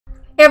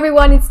Hey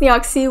everyone, it's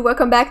Neoxie.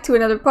 Welcome back to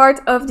another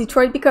part of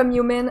Detroit Become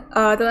Human.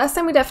 The last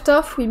time we left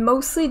off, we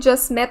mostly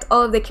just met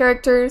all of the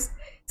characters,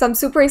 so I'm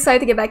super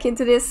excited to get back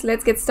into this.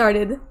 Let's get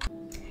started.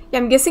 Yeah,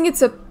 I'm guessing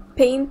it's a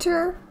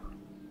painter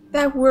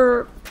that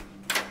we're...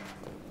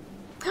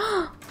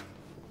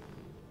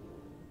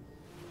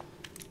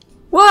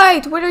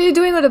 What? What are you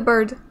doing with a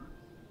bird?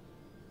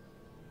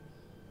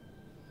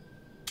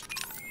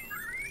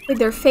 Wait,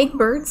 they're fake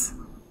birds?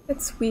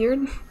 That's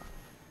weird.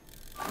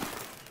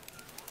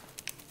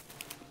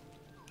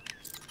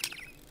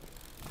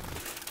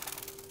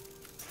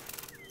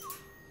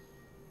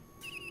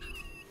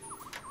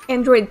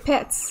 Android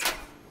pets.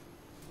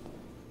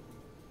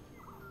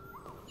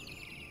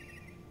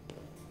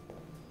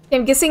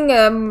 I'm guessing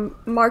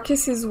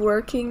Marcus is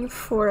working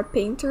for a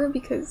painter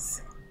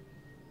because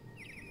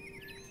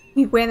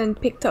we went and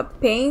picked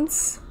up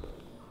paints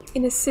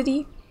in a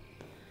city.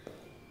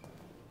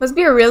 Must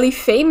be a really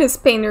famous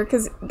painter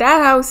because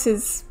that house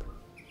is...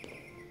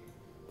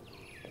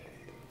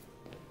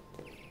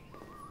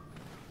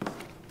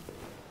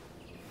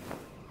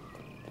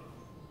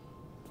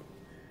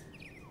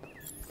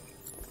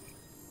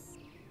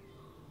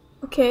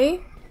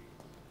 Okay.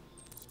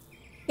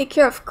 Take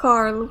care of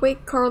Carl.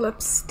 Wake Carl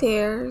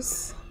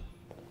upstairs.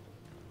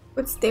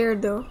 What's there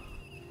though?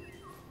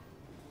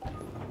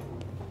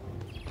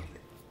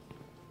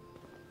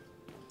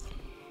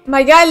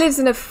 My guy lives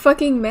in a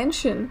fucking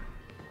mansion.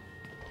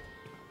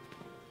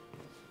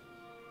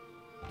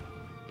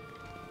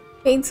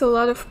 Paints a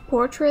lot of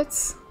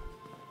portraits.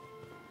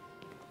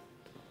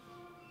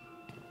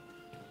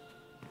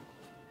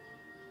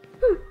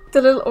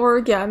 The little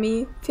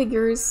origami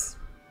figures.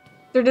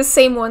 They're the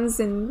same ones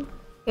in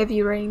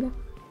Heavy Rain.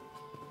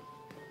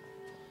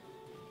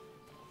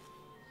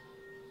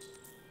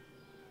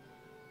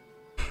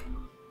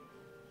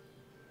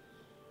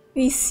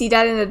 We see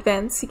that in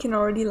advance, you can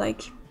already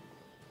like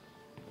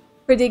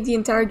predict the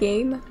entire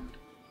game.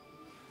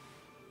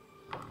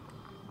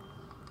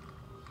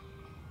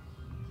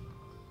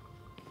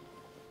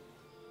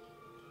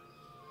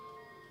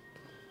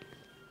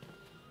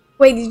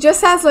 Wait, he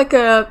just has like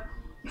a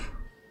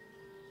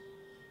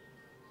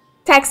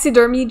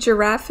taxidermy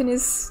giraffe in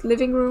his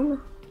living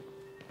room.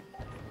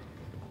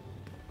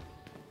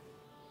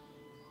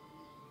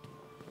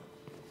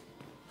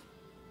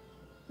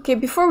 Okay,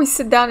 before we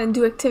sit down and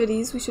do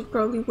activities, we should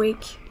probably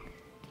wake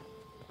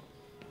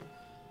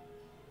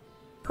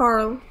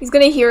Carl. He's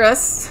gonna hear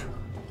us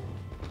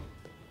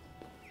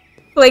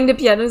playing the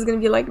piano. He's gonna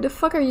be like, the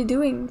fuck are you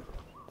doing?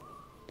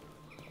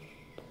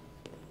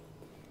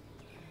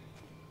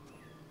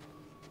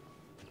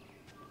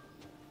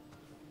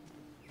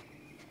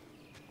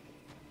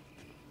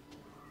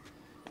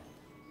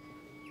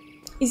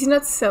 Is he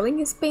not selling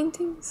his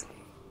paintings?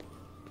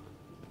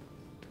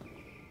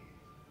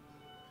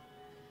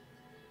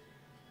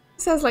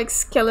 This has like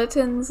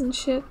skeletons and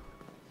shit.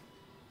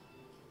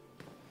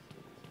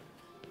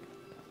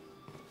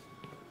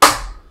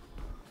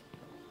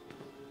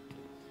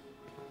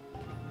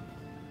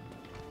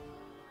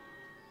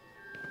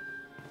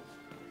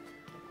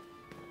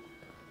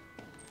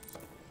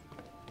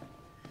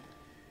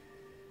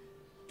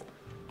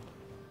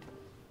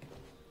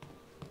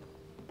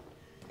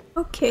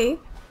 Okay.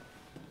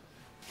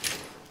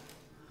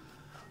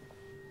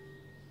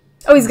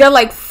 Oh, he's got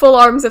like full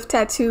arms of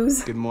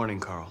tattoos. Good morning,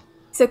 Carl.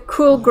 He's a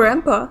cool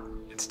grandpa.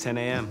 It's 10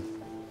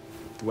 a.m.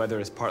 The weather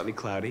is partly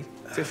cloudy,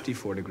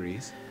 54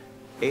 degrees,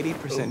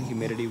 80%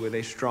 humidity with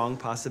a strong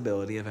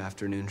possibility of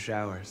afternoon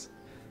showers.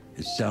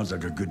 It sounds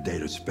like a good day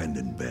to spend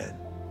in bed.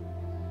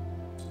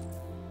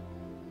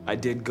 I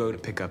did go to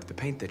pick up the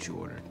paint that you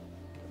ordered.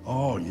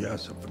 Oh,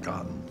 yes, I've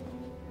forgotten.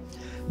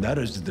 That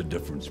is the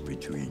difference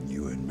between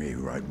you and me,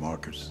 right,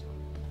 Marcus?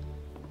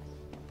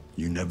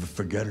 You never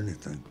forget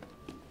anything.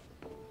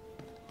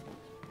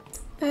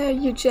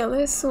 You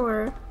jealous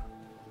or...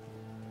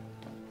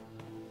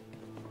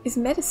 Is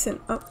medicine?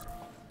 Oh,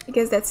 I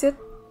guess that's it.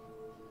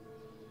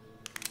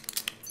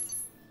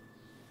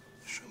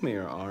 Show me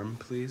your arm,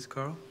 please,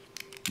 Carl.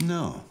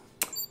 No.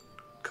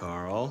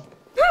 Carl.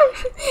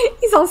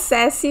 He's all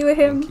sassy with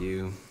him. Thank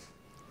you.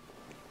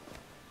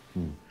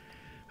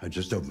 I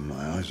just opened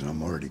my eyes and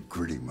I'm already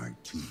gritting my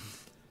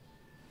teeth.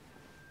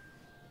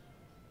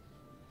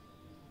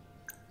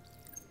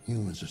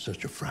 Humans are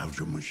such a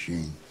fragile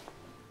machine.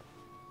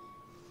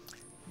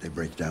 They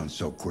break down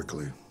so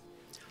quickly.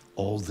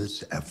 All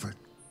this effort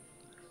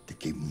to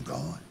keep them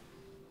going.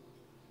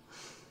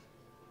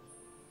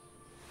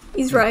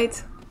 He's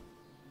right.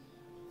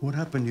 What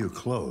happened to your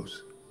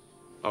clothes?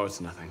 Oh, it's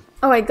nothing.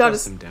 Oh, I got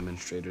Just some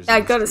demonstrators. I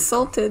in the got street.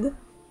 assaulted.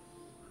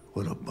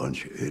 What a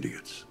bunch of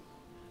idiots.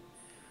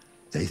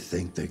 They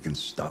think they can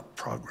stop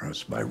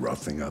progress by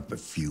roughing up a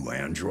few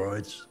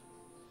androids.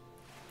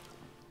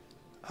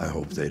 I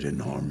hope they didn't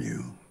harm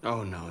you.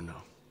 Oh, no.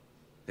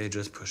 They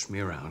just pushed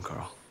me around,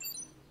 Carl.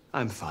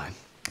 I'm fine.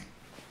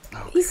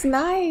 Okay. He's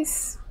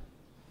nice.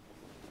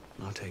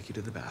 I'll take you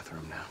to the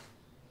bathroom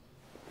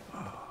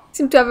now.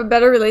 Seem to have a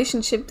better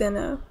relationship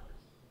than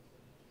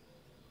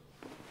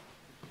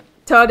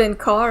Todd and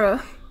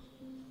Kara.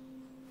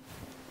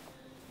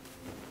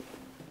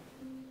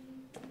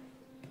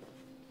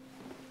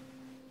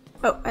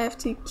 Oh, I have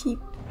to keep...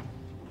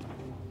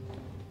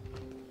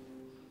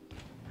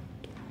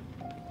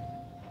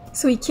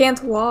 So he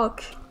can't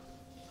walk.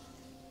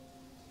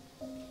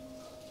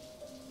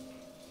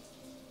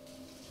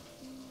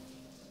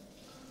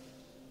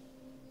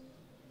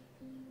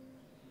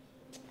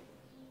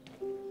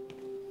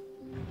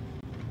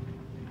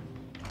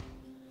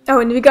 Oh,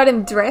 and we got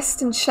him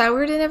dressed and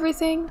showered and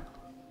everything.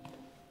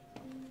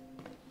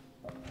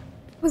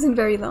 Wasn't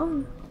very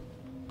long.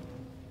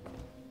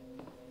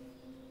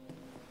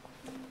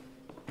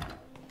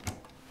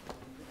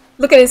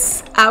 Look at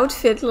his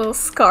outfit, little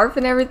scarf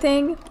and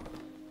everything.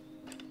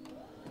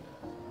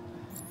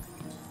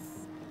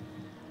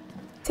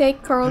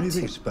 Take Carl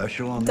Anything to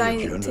special on the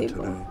dining agenda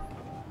table. today?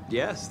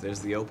 Yes,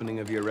 there's the opening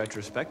of your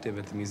retrospective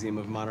at the Museum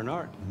of Modern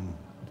Art.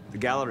 The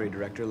gallery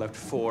director left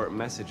 4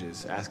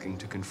 messages asking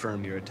to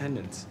confirm your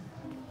attendance.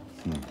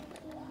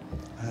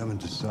 I haven't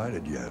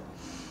decided yet.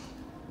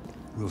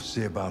 We'll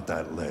see about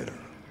that later.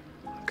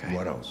 Okay.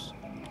 What else?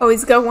 Oh,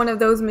 he's got one of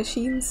those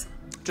machines.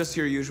 Just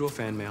your usual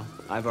fan mail.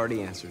 I've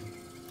already answered.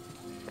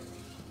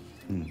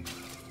 Any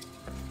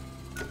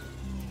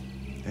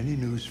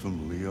news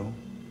from Leo?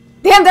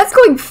 Damn, that's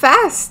going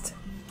fast!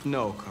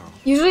 No, Carl.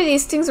 Usually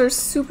these things are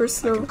super I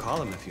slow. can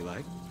call him if you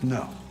like.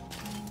 No.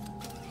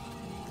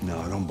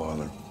 No, don't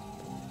bother.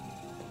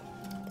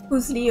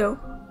 Who's Leo?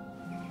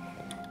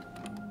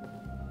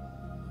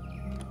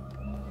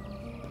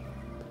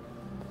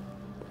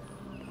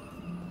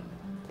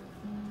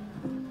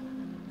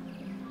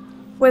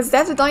 Was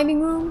that the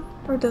dining room?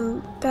 Or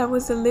that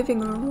was the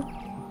living room?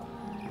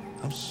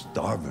 I'm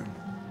starving.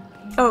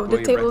 Oh, the Well,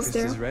 your table's breakfast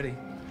there. is ready.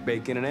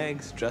 Bacon and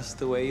eggs, just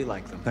the way you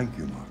like them. Thank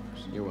you,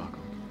 Marcus. You're welcome.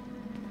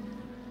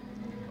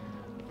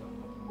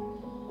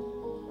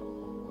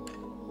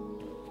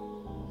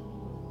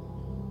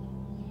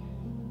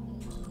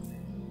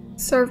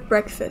 Serve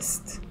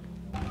breakfast.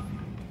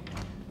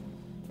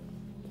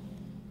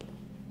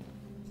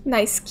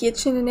 Nice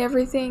kitchen and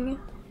everything.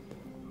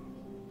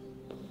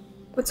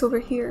 What's over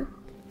here?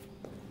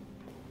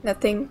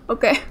 Nothing.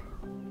 Okay.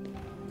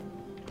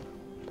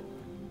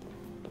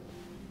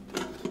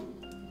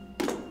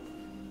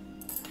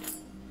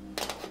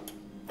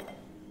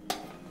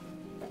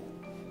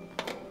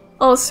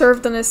 All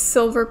served on a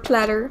silver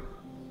platter.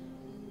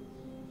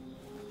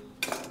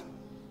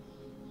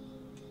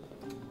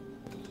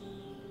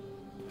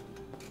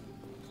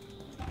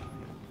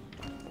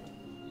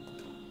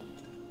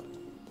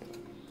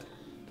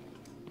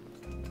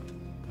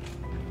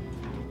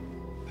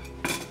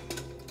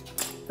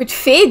 With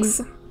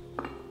figs!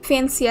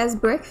 Fancy ass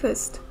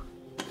breakfast.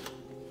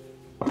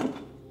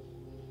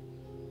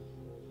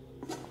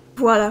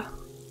 Voila.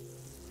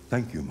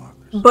 Thank you,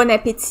 Marcus. Bon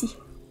appétit.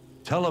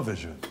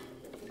 Television.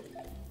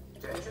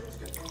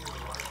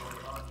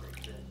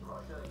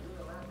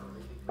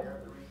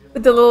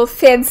 With the little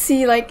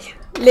fancy, like,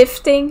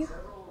 lifting.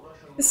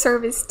 The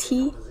service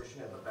tea.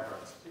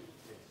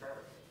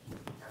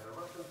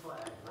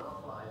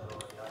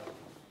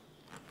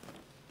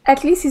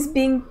 At least he's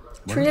being Why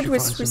don't treated you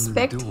with find something to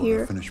respect do while I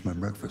here. finish my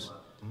breakfast.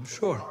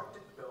 Sure.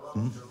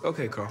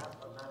 Okay, Carl.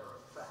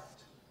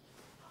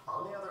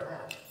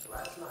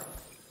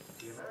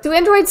 Do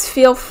androids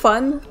feel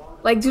fun?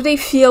 Like, do they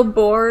feel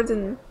bored?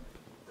 And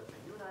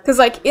because,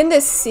 like, in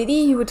this city,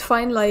 you would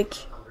find, like...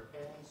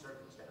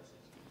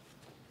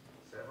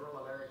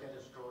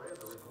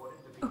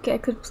 Okay, I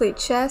could play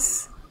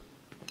chess.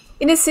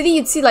 In a city,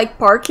 you'd see, like,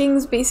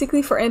 parkings,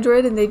 basically, for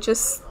android, and they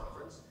just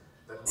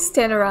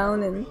stand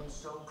around and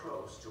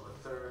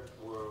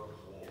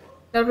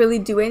not really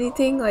do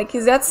anything. Like,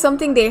 is that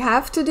something they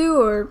have to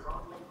do, or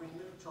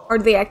are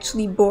they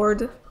actually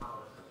bored?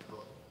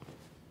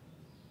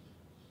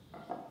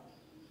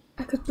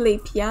 I could play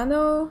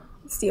piano.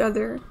 What's the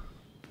other?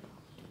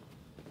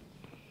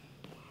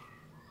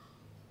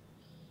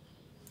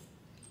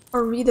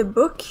 Or read a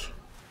book.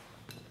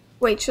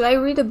 Wait, should I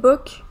read a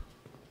book?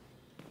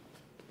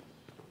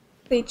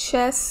 Play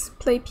chess,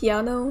 play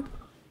piano.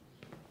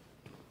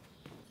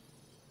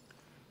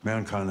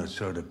 Mankind is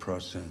so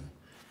depressing.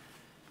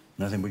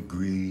 Nothing but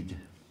greed,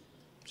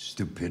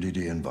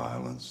 stupidity, and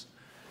violence.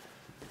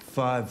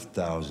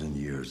 5,000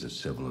 years of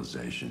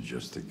civilization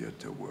just to get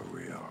to where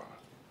we are.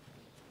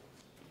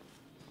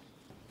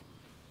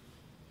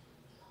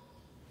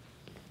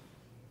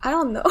 I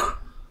don't know.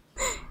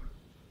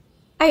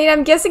 I mean,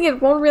 I'm guessing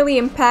it won't really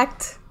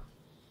impact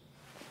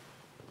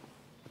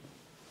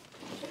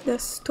the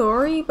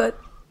story, but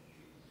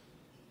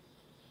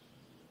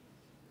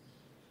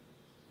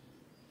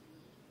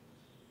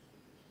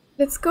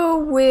let's go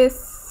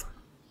with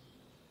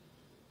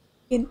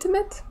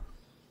intimate.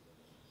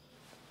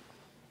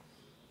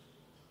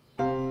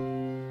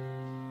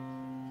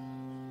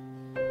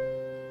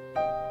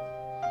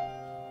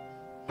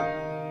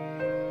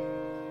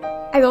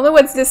 I don't know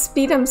what's the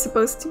speed I'm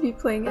supposed to be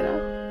playing it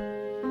at.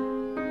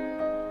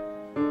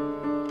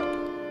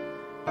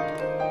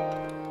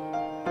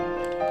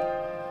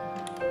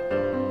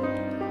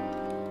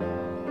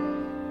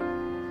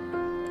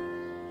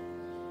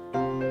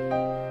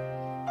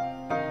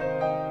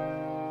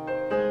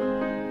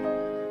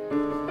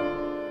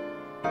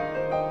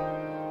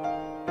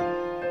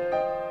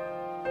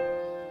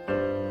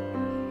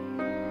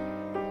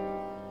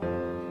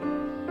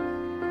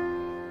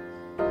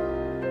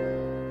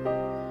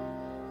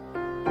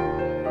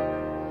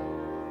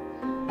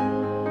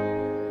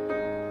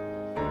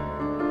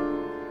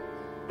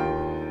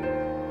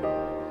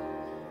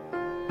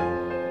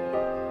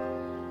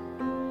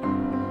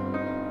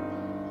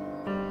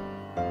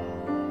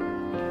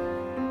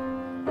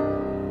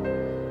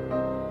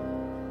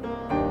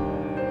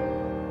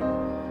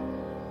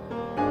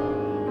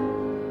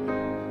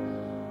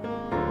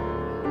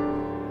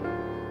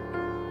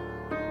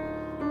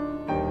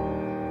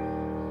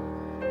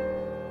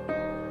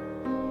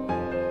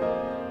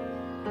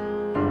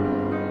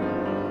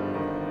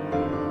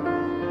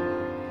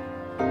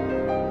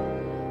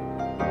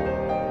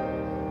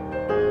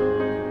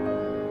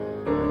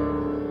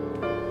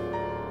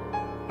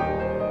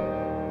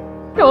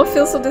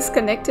 feel so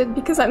disconnected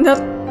because I'm not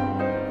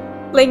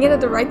playing it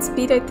at the right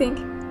speed, I think.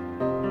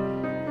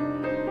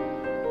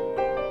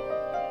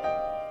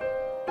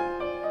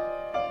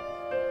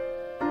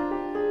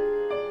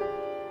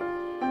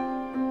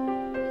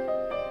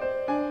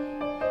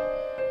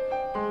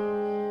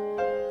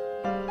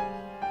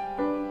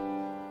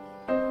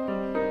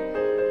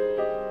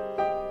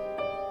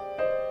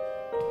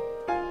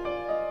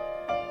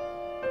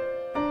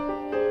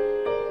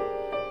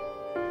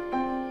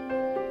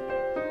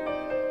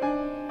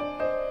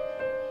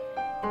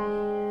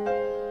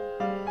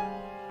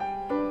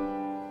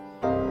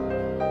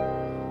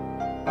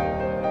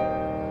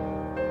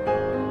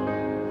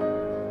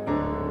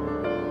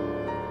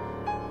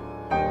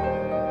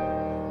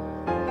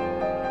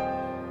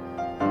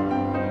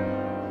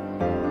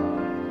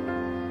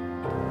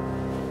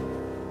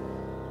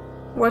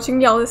 Watching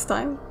me all this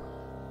time.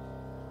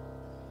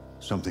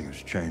 Something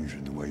has changed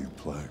in the way you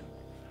play.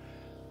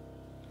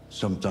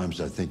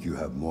 Sometimes I think you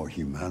have more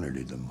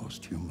humanity than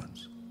most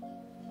humans.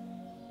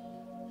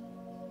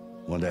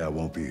 One day I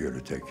won't be here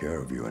to take care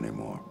of you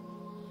anymore.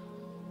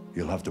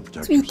 You'll have to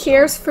protect So he yourself.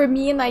 cares for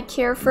me and I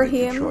care for Make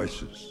your him.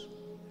 choices.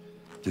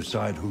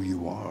 Decide who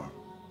you are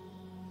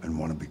and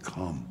want to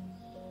become.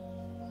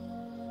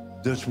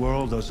 This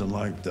world doesn't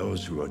like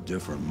those who are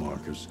different,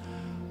 Marcus.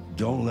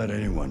 Don't let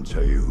anyone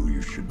tell you who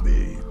you should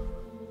be.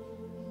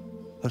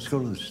 Let's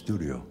go to the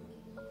studio.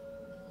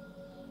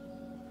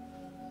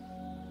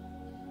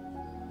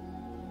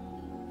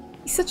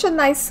 He's such a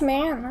nice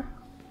man.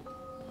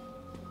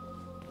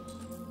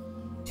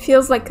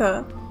 Feels like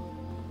a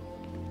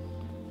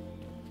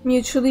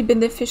mutually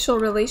beneficial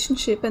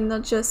relationship and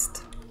not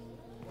just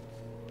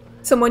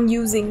someone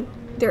using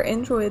their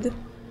android.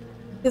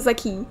 Feels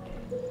like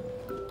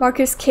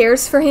Marcus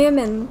cares for him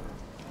and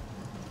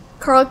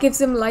Carl gives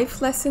him life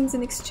lessons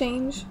in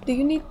exchange. Do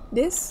you need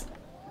this?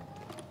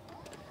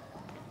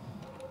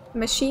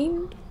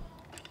 Machine?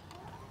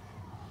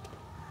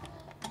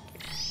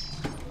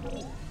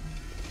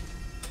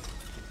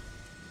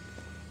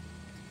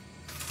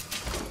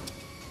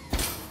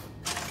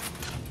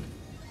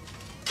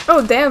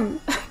 Oh, damn.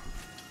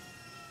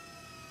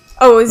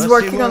 Oh, he's Let's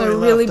working on a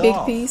really big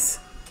piece.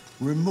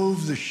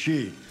 Remove the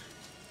sheet.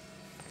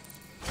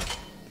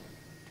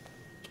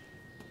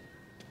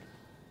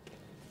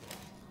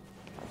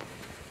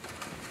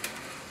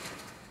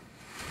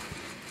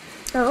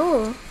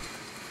 Oh.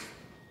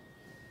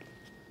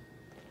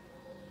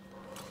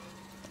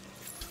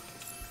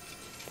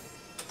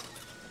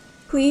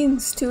 Clean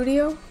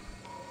studio.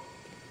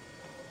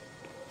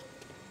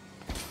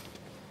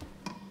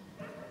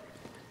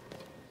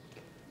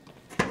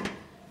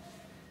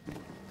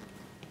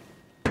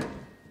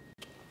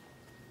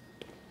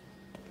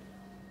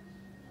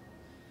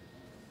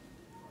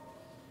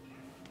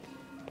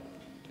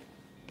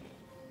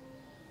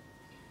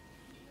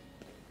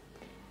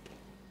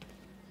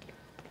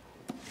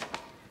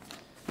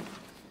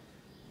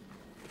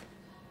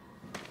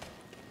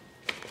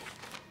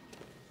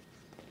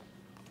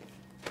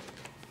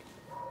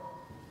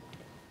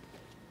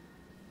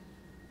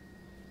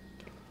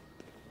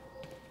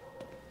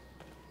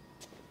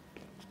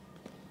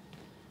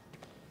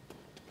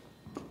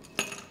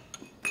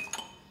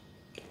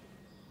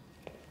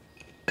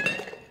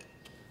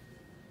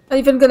 Are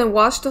you even gonna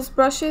wash those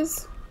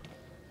brushes?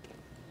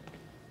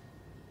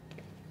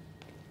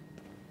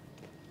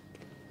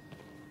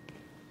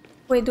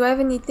 Wait, do I have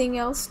anything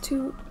else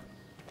to...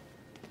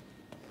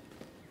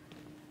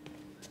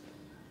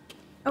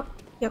 Oh,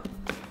 yep.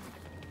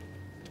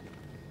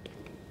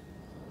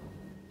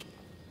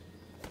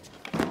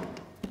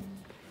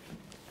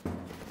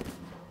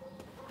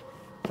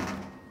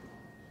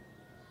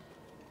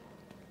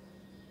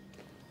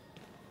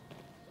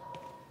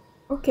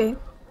 Okay.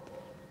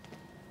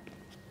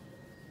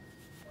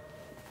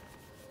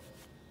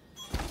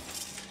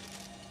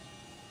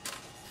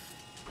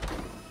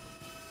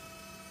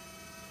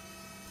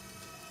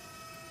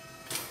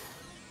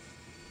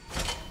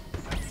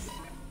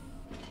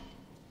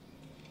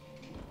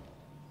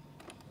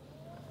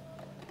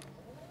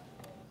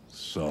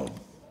 So,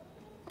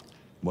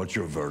 what's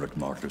your verdict,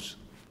 Marcus?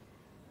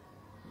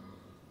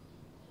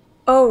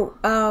 Oh,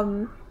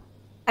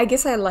 I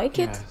guess I like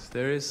it. Yes,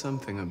 there is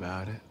something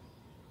about it.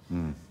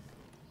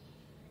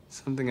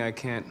 Something I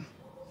can't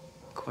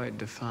quite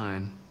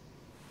define.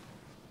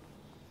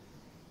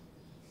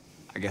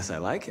 I guess I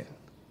like it.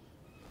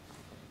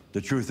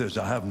 The truth is,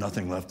 I have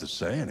nothing left to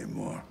say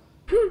anymore.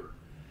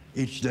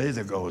 Each day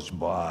that goes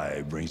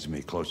by brings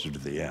me closer to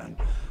the end.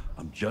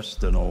 I'm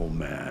just an old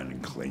man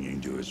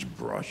clinging to his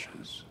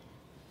brushes.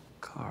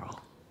 Carl.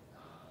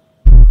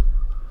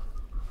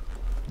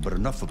 But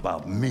enough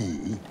about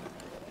me.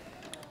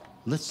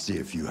 Let's see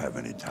if you have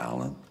any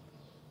talent.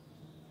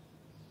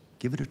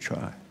 Give it a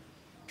try.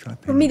 Try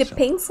painting For me to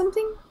something. paint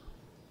something?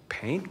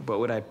 Paint? What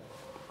would I...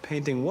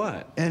 Painting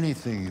what?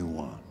 Anything you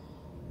want.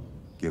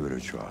 Give it a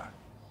try.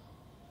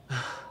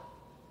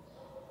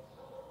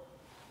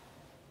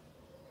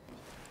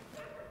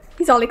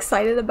 He's all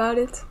excited about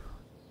it.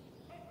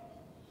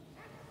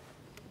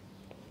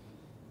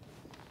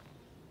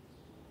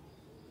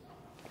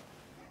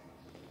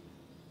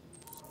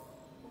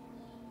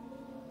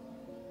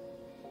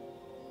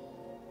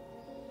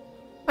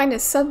 Find a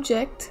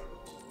subject.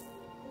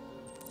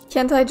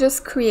 Can't I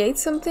just create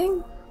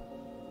something?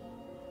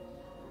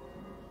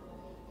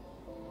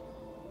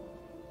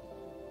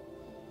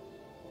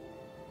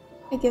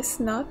 I guess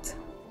not.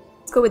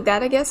 Let's go with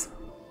that, I guess.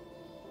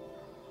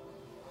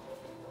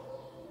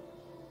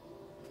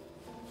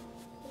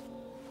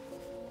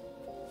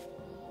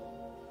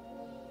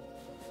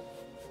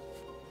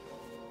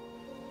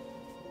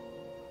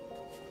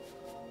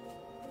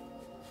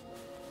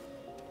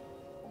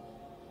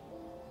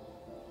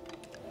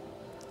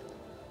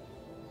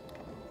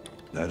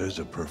 That is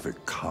a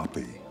perfect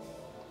copy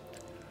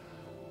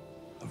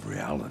of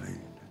reality.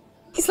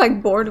 He's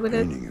like bored with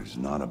it. Painting is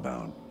not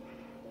about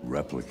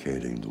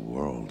replicating the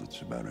world,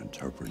 it's about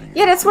interpreting it.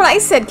 Yeah, that's what I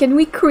said. Can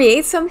we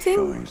create something?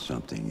 Showing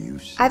something you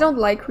see. I don't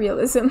like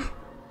realism.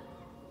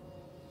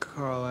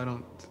 Carl, I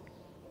don't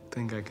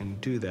think I can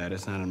do that.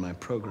 It's not in my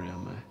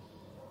program.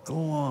 Go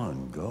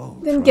on, go.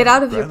 Then Try get it.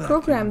 out of Try your that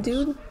program,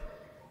 canvas. dude.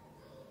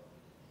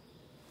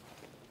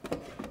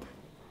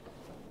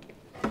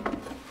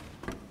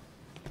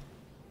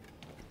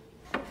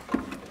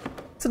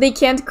 So they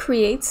can't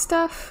create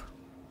stuff?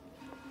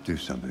 Do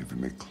something for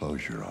me.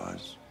 Close your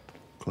eyes.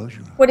 Close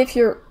your eyes. What if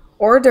you're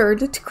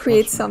ordered to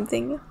create Trust me.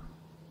 something?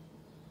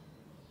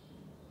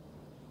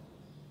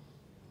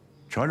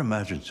 Try to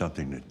imagine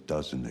something that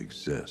doesn't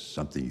exist,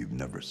 something you've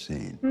never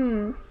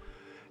seen.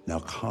 Now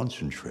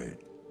concentrate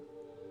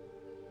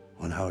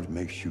on how it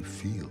makes you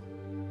feel.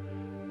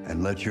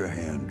 And let your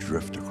hand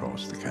drift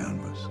across the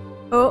canvas.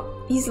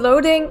 Oh, he's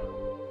loading.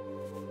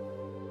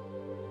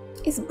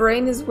 His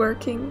brain is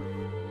working.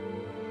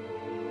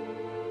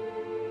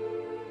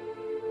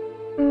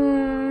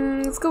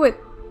 Let's go with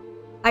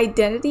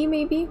identity,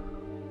 maybe?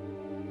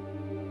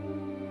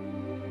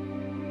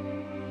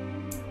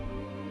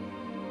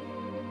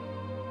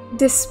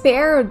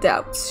 Despair or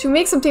doubts? Should we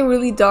make something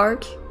really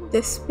dark?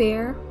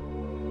 Despair.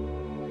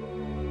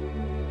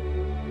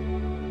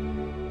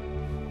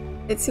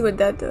 Let's see what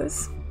that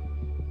does.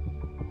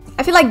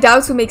 I feel like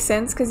doubts would make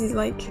sense because he's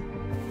like...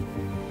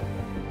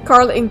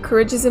 Carl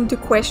encourages him to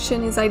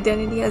question his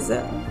identity as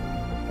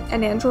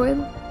an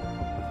android.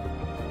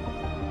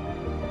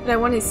 But I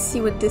want to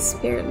see what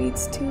despair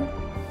leads to.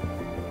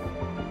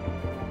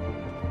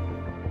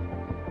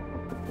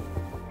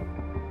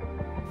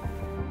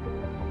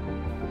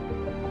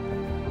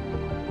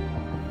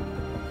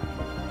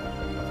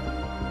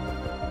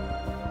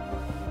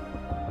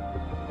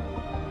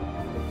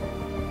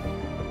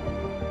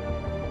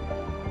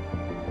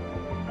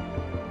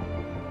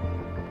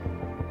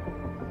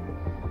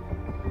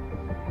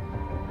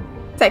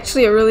 It's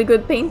actually a really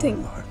good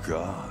painting. Oh my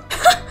God.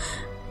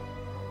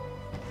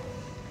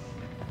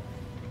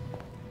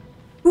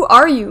 Who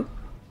are you?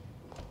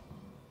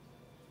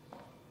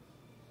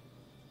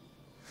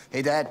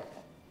 Hey, Dad.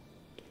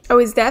 Oh,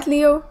 is that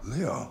Leo?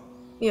 Leo,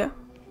 Yeah.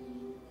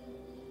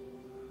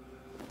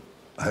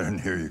 I didn't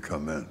hear you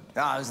come in.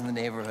 Oh, I was in the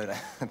neighborhood.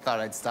 I thought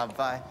I'd stop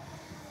by.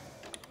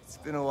 It's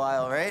been a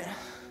while, right?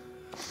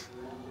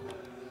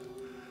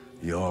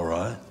 You all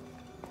right?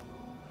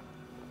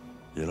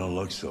 You don't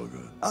look so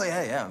good. Oh,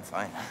 yeah, I'm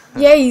fine.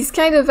 Yeah, he's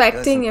kind of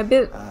acting a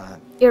bit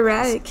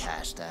erratic.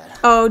 Cash, Dad.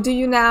 Oh, do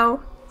you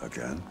now?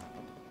 Again?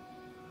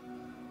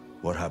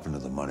 What happened to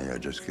the money I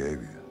just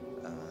gave you?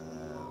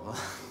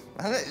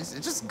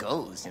 It just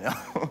goes, you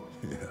know?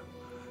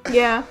 Yeah.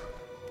 Yeah.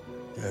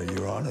 Yeah,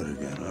 you're on it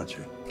again, aren't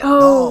you?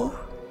 Oh.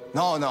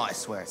 No, I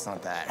swear it's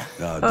not that.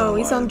 No, Oh, don't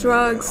he's lie on to me,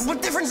 drugs.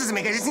 What difference does it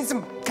make? I just need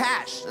some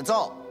cash. That's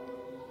all.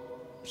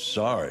 Leo.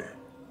 Sorry.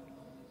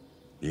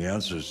 The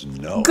answer's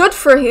no. Good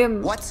for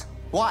him. What?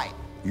 Why?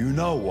 You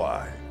know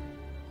why.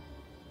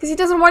 Because he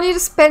doesn't want you to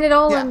spend it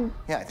all Yeah, on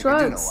I think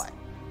drugs. I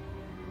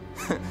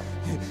do know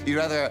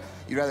why.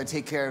 you'd rather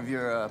take care of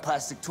your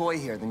plastic toy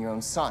here than your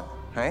own son,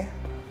 right?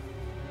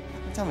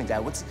 Tell me, Dad,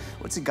 what's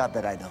it got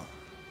that I don't?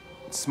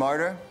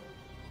 Smarter,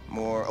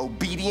 more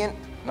obedient,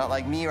 not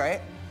like me,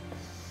 right?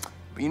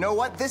 But you know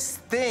what? This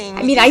thing.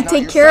 I mean, is I not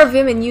take your care son. of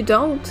him and you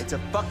don't. It's a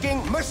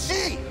fucking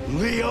machine.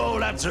 Leo,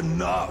 that's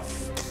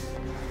enough.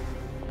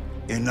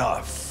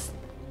 Enough.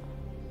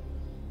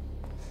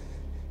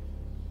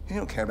 You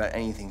don't care about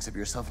anything except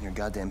yourself and your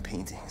goddamn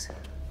paintings.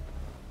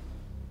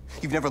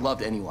 You've never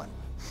loved anyone.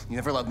 You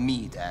never loved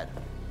me, Dad.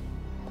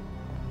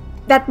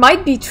 That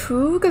might be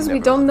true because we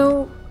Never don't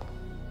loved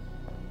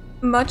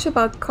know much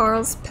about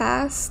Carl's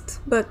past,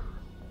 but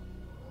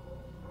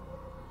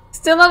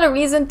still not a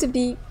reason to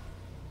be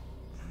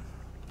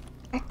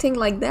acting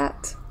like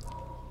that.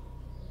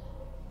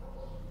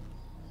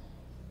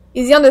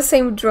 Is he on the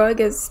same drug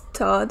as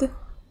Todd?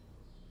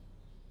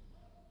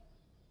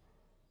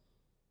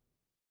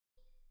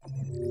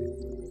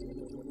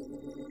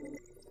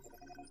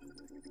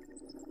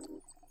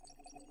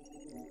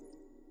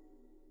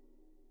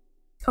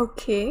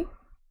 Okay.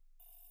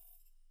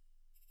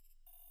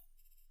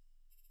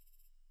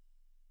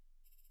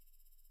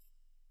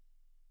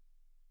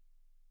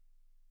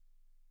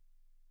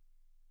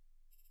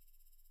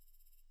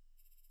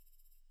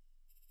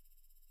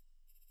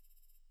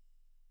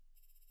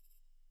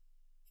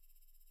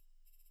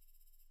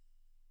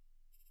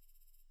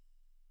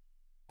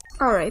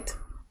 Alright.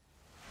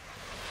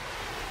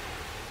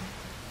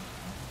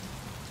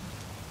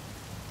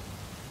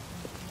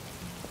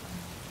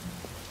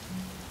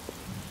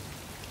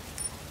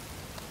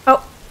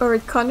 Oh,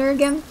 alright, Connor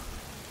again.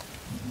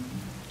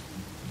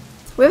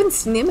 We haven't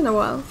seen him in a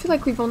while. I feel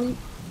like we've only...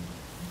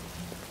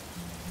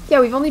 Yeah,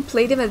 we've only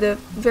played him at the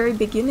very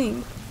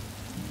beginning.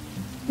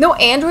 No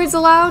androids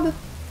allowed?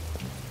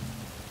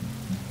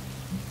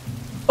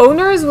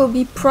 Owners will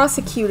be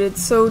prosecuted,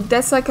 so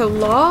that's like a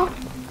law?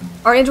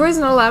 Are androids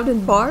not allowed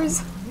in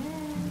bars?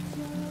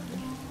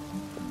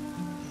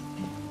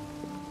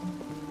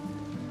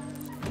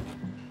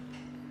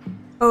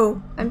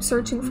 Oh, I'm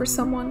searching for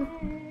someone.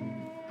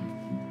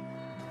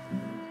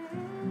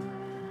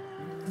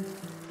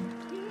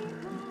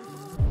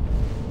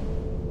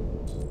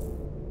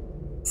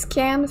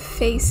 Scan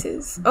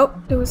faces. Oh,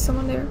 there was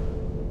someone there.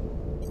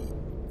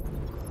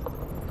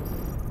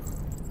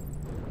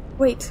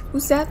 Wait,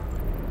 who's that?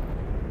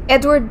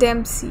 Edward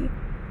Dempsey.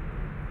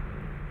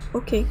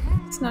 Okay,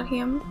 it's not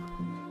him.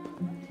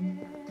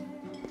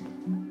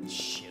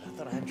 Shit, I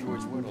thought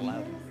androids weren't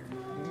allowed in here.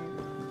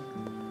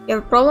 You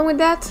have a problem with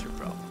that? What's your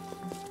problem?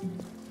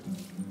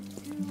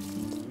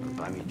 Wanna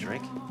buy me a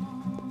drink?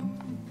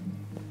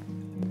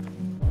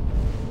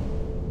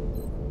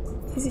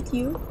 Is it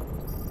you?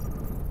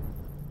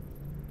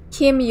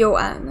 Kim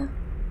Yoan.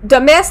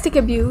 Domestic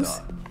abuse.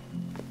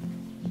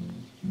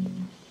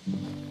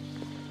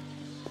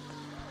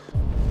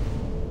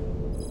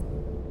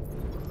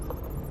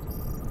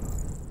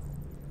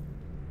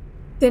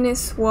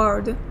 Dennis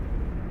Ward.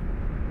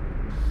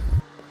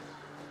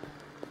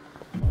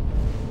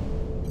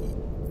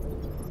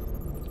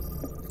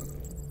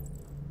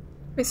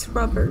 Chris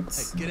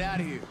Roberts. Hey, get out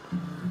of here.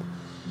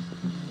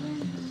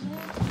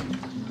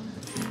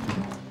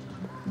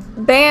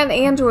 Ban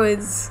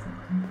androids.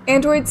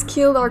 Androids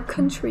killed our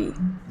country.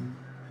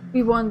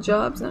 We want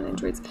jobs, not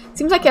androids.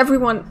 Seems like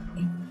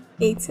everyone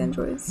hates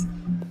androids.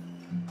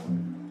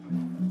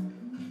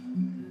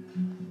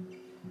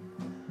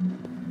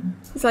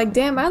 He's like,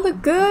 damn, I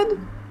look good.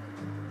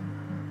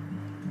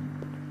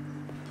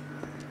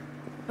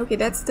 Okay,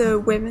 that's the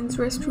women's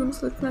restroom,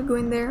 so let's not go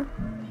in there.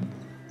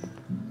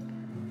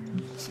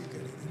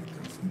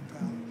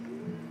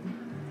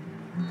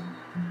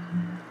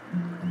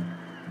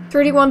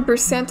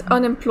 31%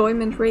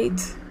 unemployment rate.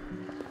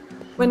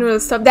 When will it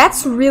stop?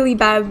 That's really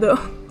bad though.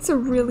 It's a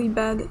really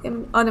bad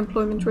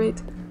unemployment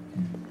rate.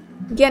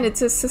 Again,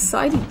 it's a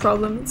society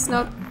problem. It's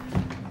not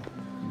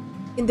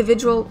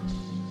individual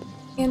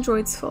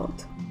androids'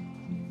 fault.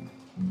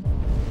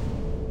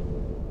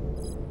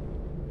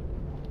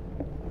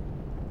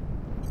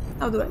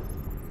 How do I?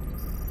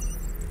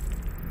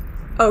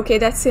 Okay,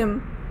 that's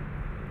him.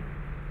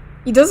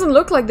 He doesn't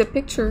look like the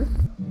picture.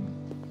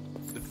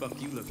 The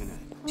fuck you looking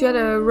at? You had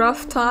a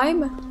rough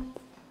time?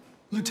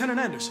 Lieutenant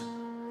Anderson,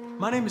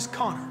 my name is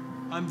Connor.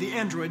 I'm the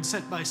android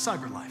sent by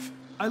CyberLife.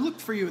 I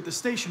looked for you at the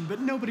station, but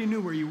nobody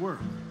knew where you were.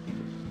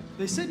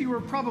 They said you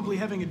were probably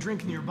having a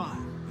drink nearby.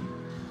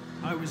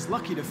 I was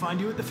lucky to find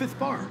you at the 5th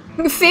bar.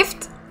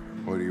 5th?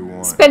 What do you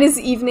want? Spend his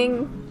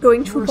evening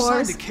going You through were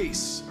bars. assigned a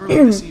case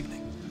earlier this evening.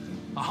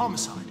 A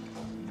homicide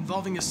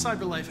involving a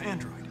CyberLife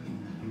android.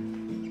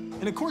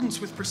 In accordance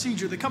with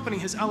procedure, the company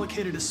has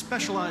allocated a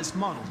specialized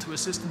model to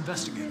assist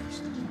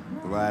investigators.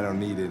 Well, I don't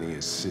need any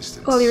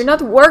assistance. Well, you're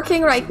not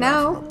working right From a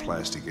now.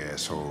 plastic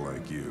asshole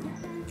like you.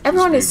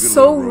 Everyone Just is be a good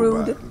so little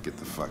robot rude. and get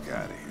the fuck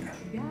out of here.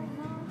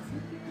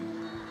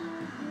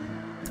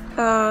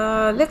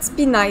 Let's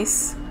be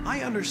nice.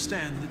 I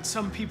understand that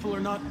some people are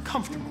not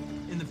comfortable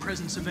in the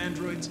presence of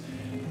androids,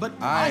 but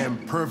I am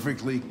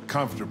perfectly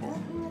comfortable.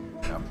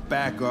 Now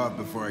back off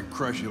before I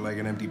crush you like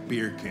an empty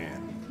beer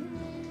can.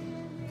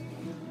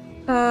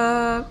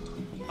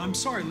 I'm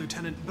sorry,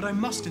 Lieutenant, but I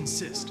must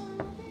insist.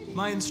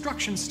 My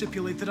instructions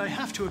stipulate that I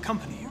have to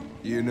accompany you.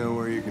 You know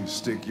where you can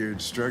stick your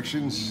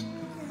instructions?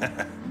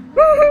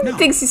 He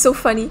thinks he's so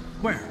funny.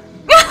 Where?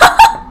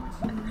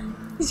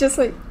 He's just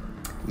like,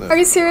 No. are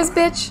you serious,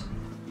 bitch?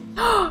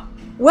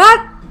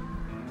 What?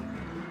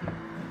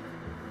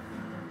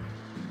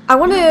 I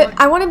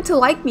want him to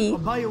like me. I'll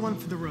buy you one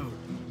for the road.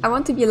 I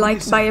want to be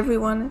liked by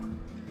everyone.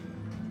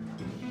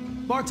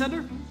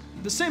 Bartender,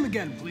 the same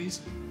again,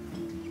 please.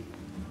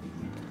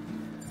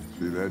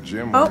 See that,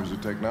 Jim? Oh. Where's the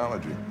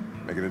technology?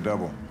 Make it a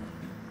double.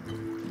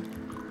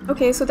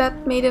 Okay, so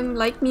that made him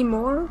like me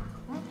more.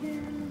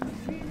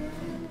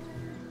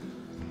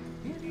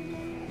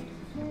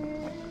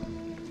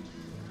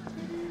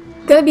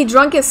 Gonna be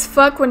drunk as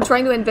fuck when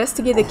trying to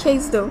investigate the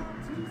case, though.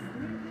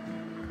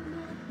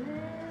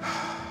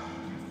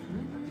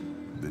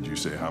 Did you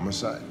say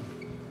homicide?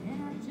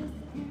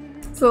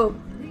 So,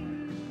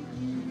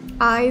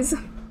 eyes.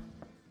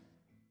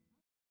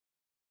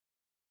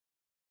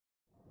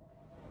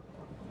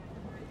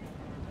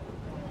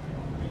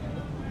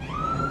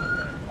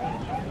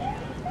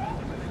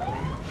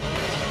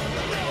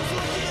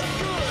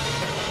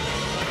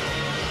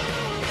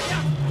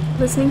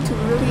 Listening to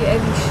really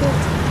heavy shit.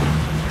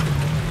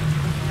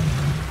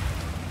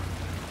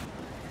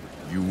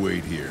 You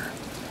wait here.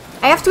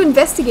 I have to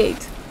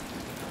investigate.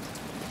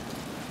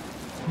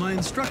 My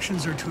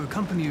instructions are to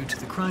accompany you to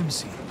the crime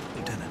scene,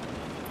 Lieutenant.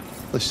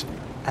 Listen,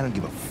 I don't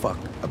give a fuck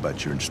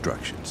about your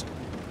instructions.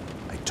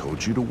 I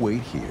told you to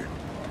wait here,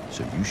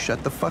 so you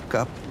shut the fuck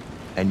up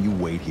and you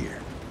wait here.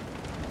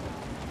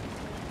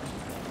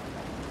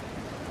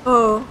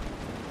 Oh.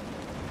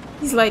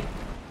 He's like,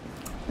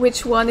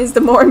 which one is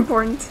the more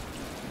important?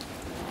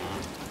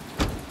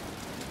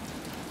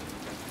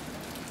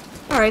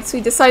 Alright, so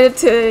we decided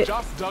to...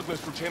 Josh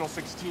Douglas from Channel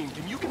 16,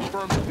 can you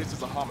confirm that this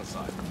is a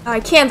homicide? I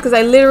can't because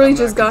I literally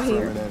just got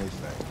here.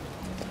 Anything.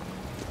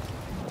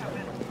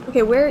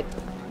 Okay, where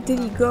did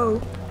he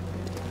go?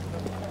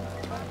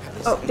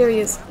 Oh, there he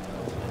is.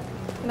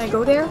 Can I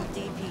go there?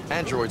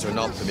 Androids are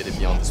not permitted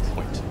beyond this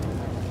point.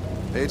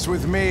 It's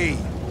with me.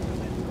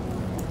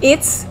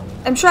 It's...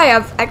 I'm sure I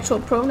have actual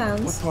What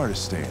pronouns. part of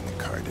stay in the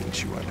car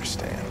didn't you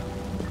understand?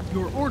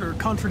 Your order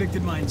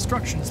contradicted my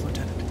instructions,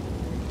 Lieutenant.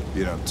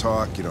 You don't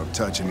talk, you don't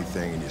touch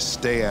anything, and you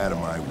stay out of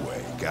my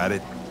way. Got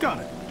it? Got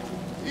it.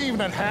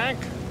 Evening, Hank.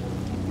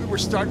 We were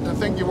starting to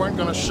think you weren't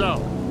gonna show.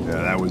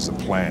 Yeah, that was the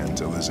plan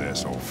till this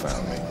asshole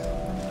found me.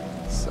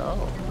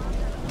 So,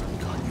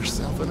 you got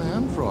yourself an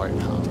android,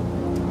 huh?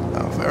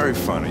 Oh, very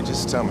funny.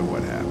 Just tell me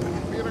what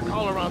happened. We had a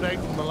call around 8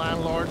 from the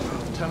landlord.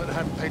 The tenant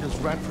hadn't paid his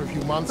rent for a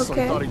few months, so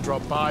Okay. he thought he'd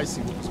drop by,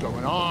 see what was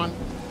going on.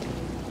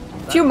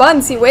 Few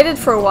months, he waited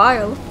for a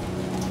while.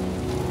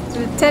 So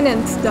the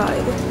tenant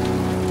died.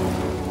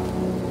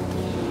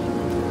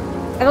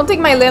 I don't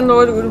think my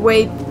landlord would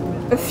wait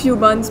a few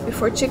months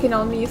before checking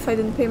on me if I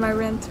didn't pay my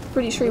rent.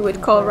 Pretty sure he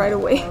would call right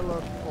away.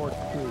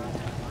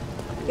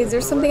 Is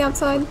there something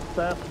outside?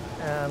 Theft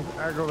and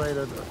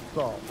aggravated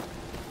assault.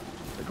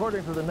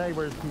 According to the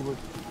neighbors, he was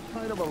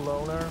kind of a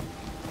loner.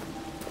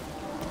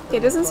 Okay,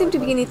 there doesn't seem to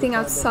be anything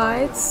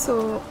outside,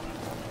 so...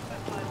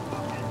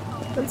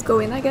 let's go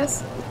in, I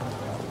guess.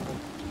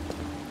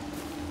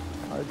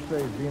 I'd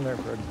say he's been there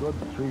for a good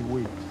 3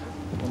 weeks.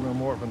 We'll know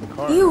more when the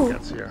car Ew.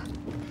 gets here.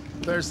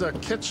 There's a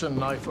kitchen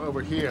knife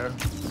over here.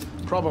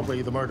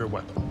 Probably the murder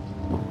weapon.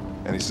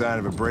 Any sign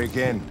of a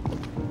break-in?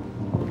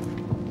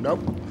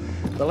 Nope.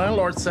 The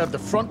landlord said the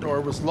front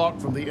door was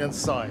locked from the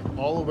inside.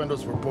 All the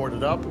windows were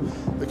boarded up.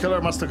 The killer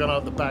must have gone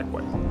out the back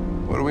way.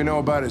 What do we know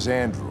about his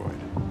android?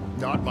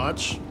 Not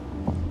much.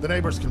 The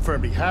neighbors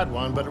confirmed he had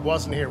one, but it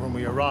wasn't here when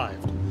we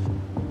arrived.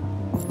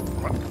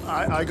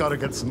 I gotta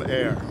get some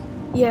air.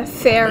 Yeah,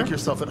 fair. Make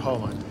yourself at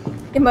home.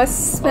 It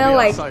must I'll smell be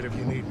like outside if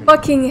you need me.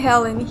 fucking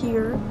hell in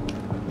here.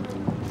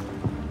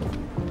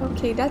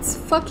 Okay, that's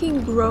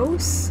fucking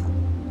gross.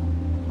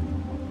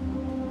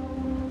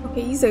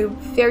 Okay, he's a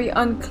very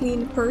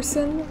unclean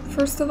person,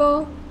 first of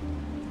all.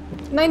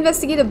 Can I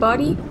investigate a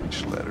body?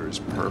 Each letter is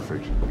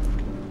perfect.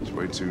 It's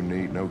way too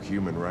neat. No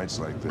human writes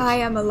like this. I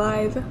am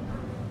alive.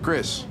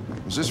 Chris,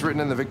 was this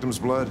written in the victim's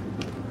blood?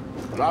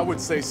 I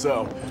would say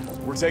so.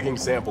 We're taking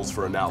samples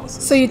for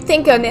analysis. So you'd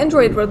think an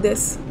android wrote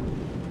this?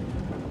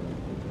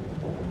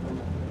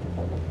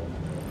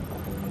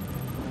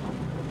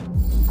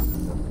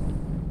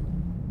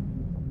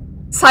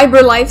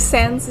 Cyber Life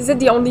Sans. Is it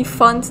the only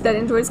font that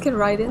androids can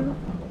write in?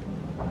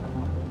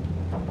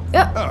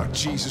 Yeah. Oh,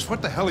 Jesus,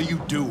 what the hell are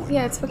you doing?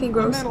 Yeah, it's fucking I'm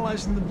gross.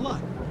 analyzing the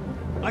blood.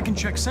 I can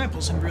check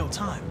samples in real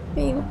time.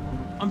 Hey,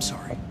 I'm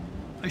sorry.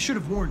 I should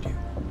have warned you.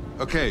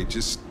 Okay,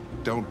 just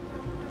don't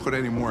put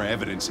any more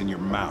evidence in your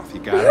mouth.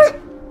 You got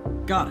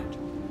it? Got it.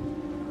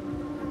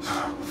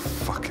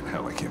 Fucking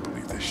hell, I can't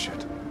believe this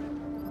shit.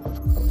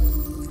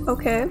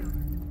 okay.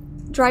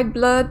 Dried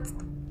blood.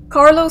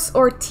 Carlos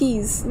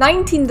Ortiz.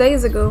 19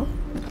 days ago.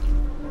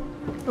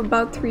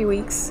 About 3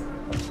 weeks.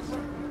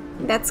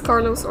 That's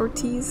Carlos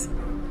Ortiz.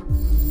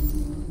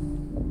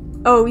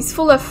 Oh, he's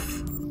full of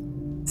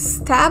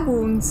stab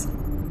wounds.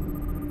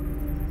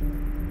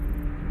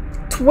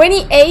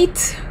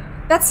 28?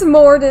 That's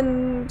more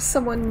than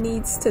someone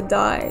needs to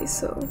die,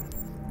 so...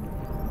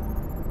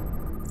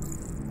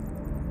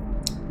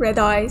 Red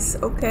eyes,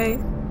 okay.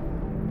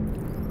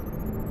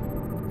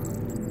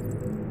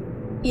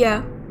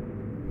 Yeah.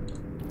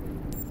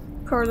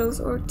 Carlos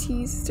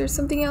Ortiz. Is there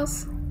something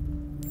else?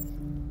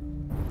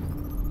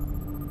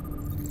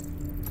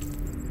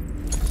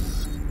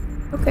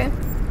 Okay.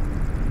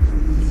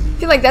 I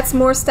feel like that's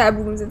more stab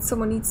wounds and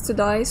someone needs to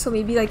die, so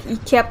maybe like he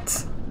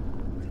kept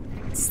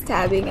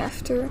stabbing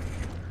after.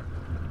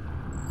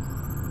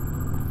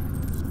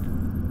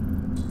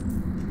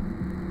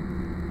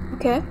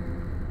 Okay.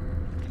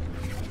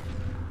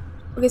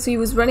 Okay, so he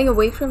was running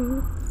away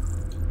from...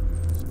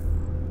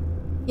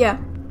 Yeah.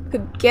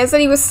 Could guess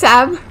that he was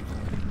stabbed.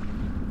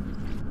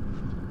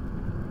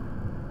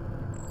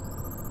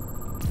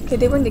 Okay,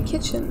 they were in the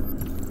kitchen.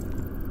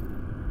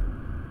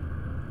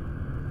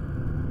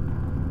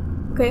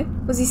 Okay,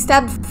 was he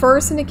stabbed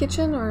first in the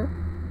kitchen or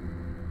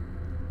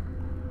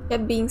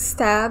kept being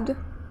stabbed?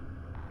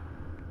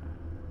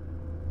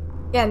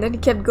 Yeah, and then he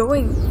kept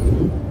going.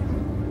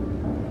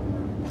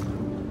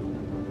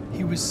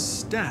 He was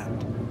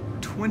stabbed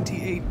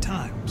 28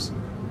 times.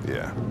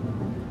 Yeah.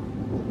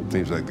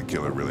 Seems like the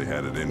killer really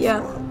had it in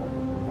Yeah. for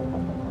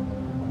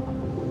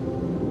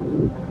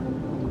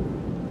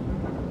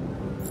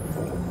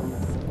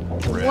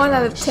him. 1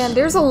 out of 10.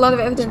 There's a lot of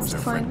evidence to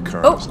find.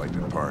 Oh! Like to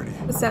party.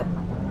 What's that?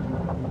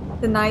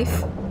 The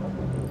knife.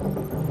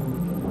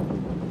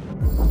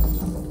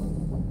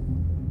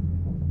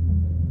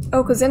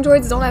 Oh, because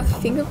androids don't have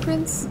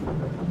fingerprints?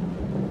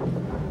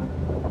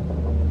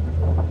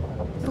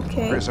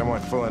 Okay. Chris, I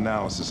want full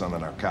analysis on the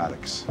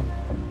narcotics.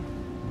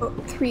 Oh,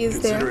 3 is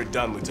Consider there. it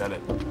done,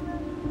 Lieutenant.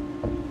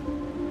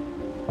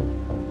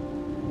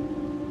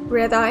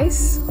 Red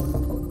ice.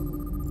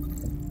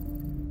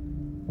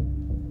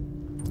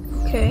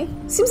 Okay.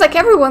 Seems like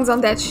everyone's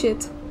on that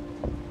shit.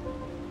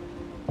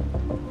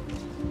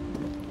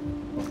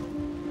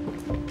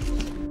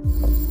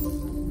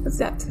 What's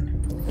that?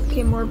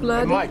 Okay, more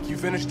blood. Hey, Mike, you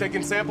finished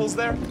taking samples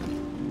there?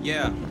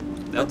 Yeah,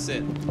 that's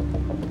it.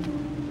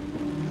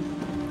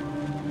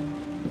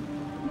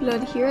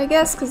 Blood here, I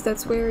guess, because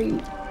that's where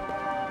you...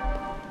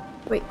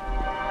 Wait,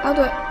 how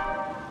do I...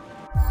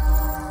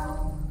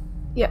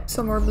 Yeah,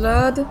 some more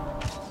blood.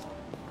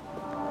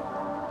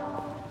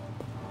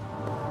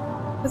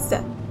 What's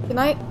that? Can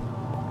I...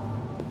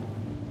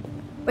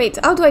 Wait,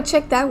 how do I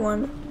check that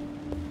one?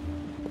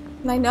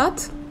 Can I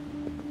not?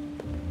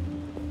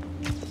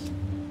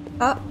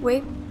 Ah,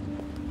 wait.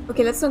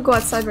 Okay, let's not go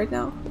outside right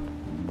now.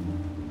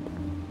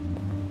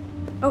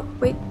 Oh,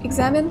 wait,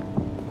 examine.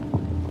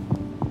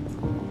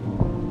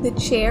 The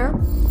chair.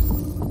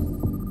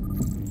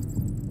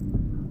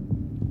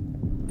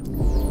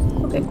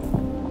 Okay.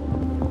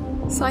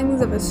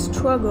 Signs of a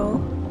struggle.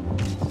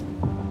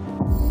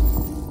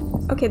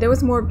 Okay, there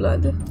was more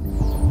blood.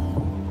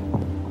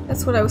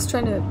 That's what I was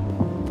trying to...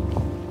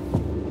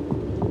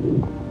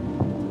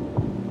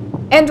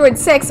 Android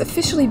sex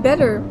officially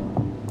better.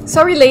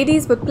 Sorry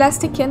ladies, but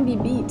plastic can be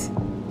beat.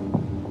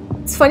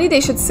 It's funny they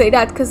should say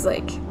that, cause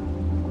like...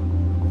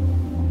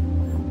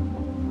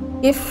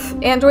 If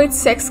Android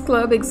Sex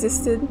Club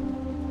existed,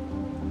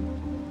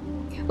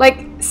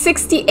 like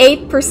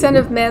 68%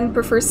 of men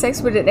prefer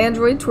sex with an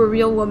android to a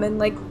real woman.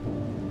 Like,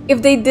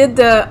 if they did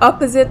the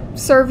opposite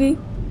survey,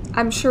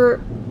 I'm sure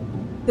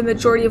the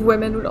majority of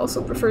women would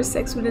also prefer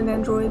sex with an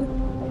android.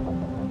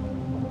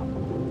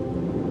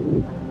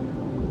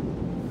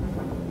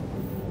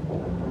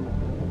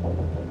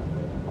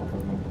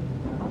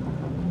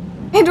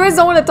 Androids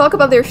don't want to talk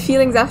about their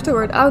feelings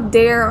afterward. How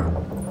dare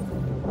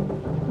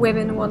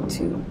women want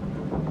to?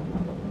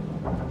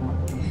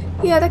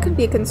 Yeah, that could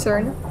be a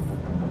concern.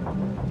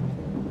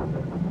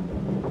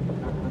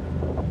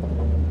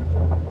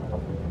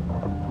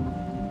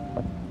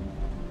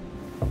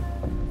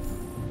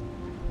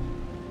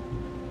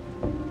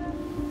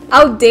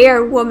 How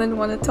dare women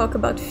want to talk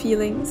about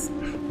feelings?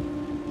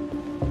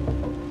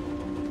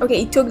 Okay,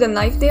 he took the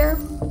knife there.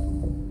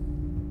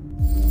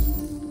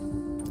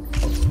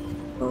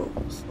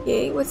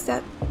 Okay, what's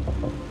that?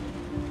 Oh,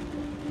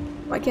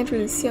 I can't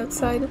really see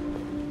outside.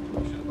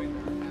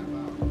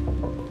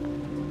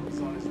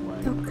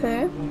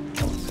 Okay.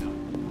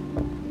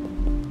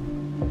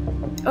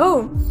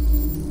 Oh!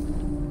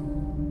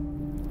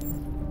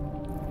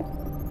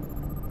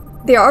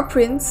 There are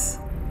prints.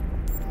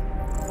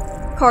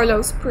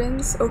 Carlos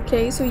prints.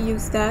 Okay, so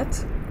use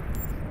that.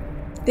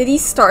 Did he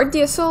start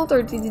the assault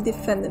or did he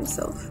defend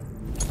himself?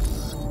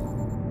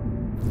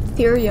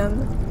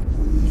 Tyrion.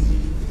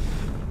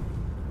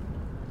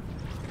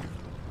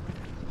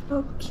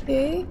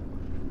 Okay.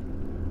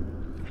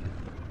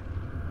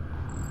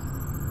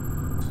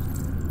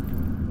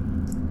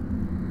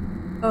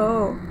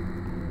 Oh.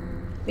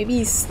 Maybe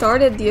he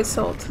started the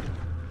assault.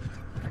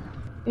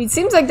 It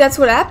seems like that's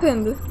what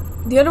happened.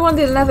 The other one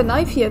didn't have a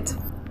knife yet.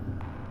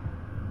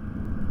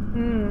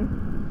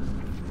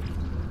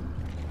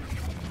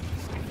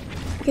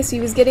 I guess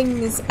he was getting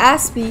his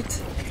ass beat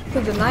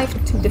with the knife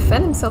to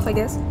defend himself, I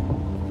guess.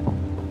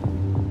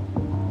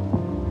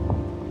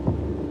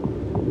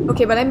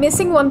 Okay, but I'm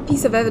missing one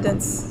piece of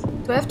evidence.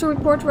 Do I have to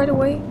report right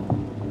away?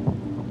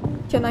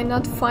 Can I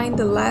not find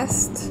the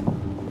last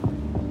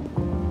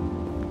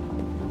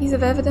piece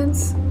of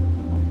evidence?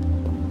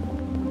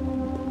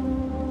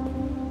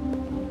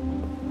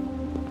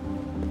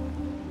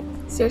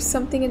 Is there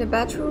something in the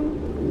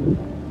bathroom?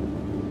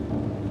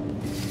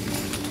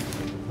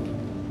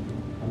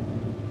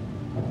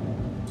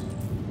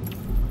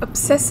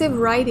 Obsessive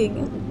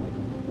writing.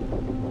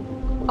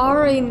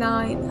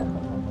 RA9.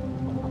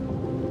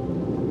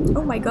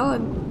 Oh my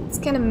god, it's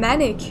kind of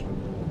manic.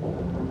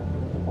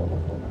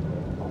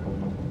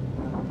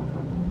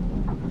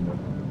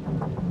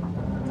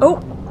 Oh,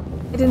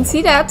 I didn't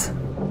see that.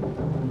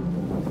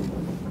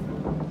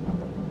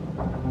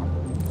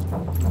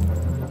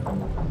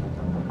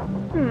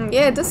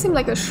 Yeah, it does seem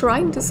like a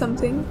shrine to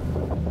something.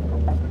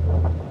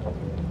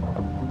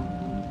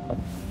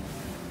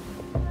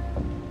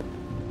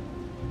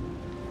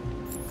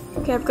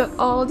 Okay, I've got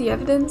all the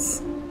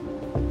evidence.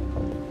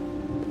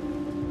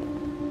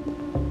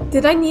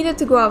 Did I need it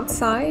to go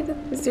outside?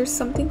 Is there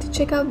something to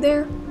check out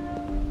there?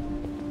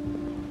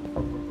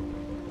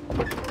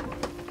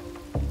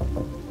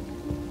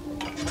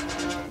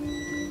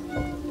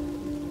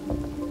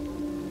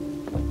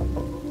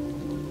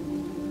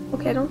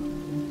 Okay, I don't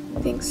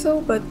think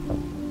so, but...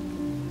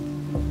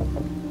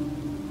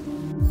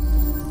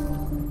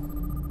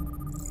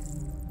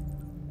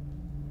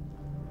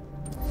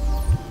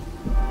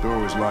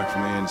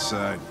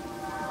 inside.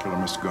 The killer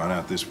must have gone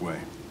out this way.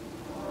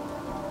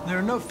 There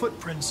are no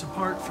footprints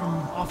apart from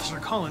Officer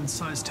Collins'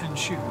 size 10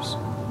 shoes.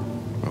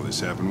 Well,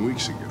 this happened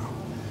weeks ago.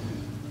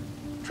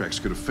 Tracks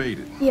could have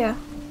faded. Yeah.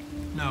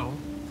 No,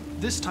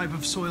 this type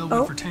of soil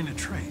would retain a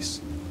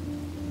trace.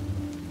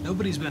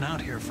 Nobody's been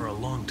out here for a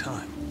long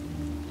time.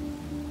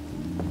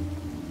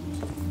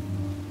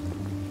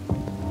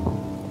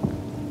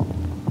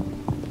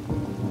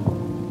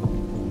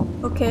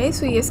 Okay,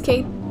 so he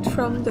escaped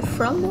from the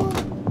front door?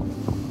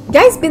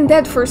 Guy's been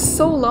dead for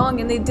so long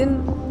and they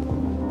didn't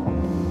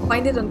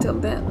find it until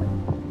then.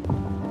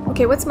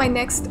 Okay, what's my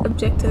next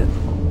objective?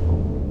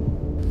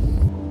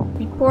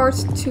 Report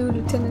to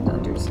Lieutenant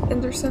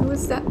Anderson.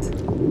 What's that?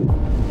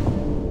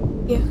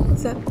 Yeah,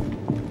 what's that?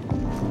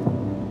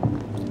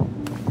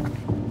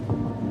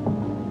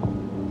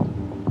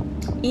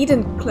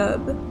 Eden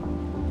Club.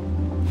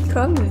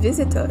 Come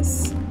visit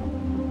us.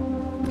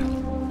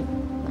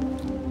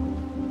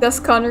 Does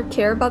Connor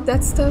care about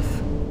that stuff?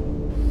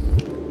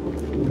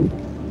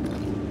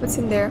 What's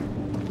in there?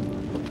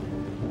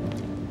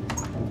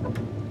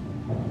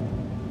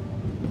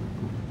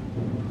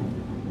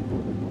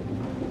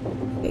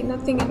 Okay,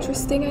 nothing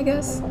interesting, I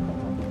guess.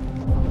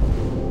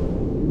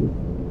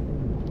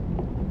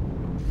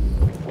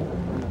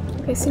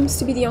 Okay, seems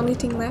to be the only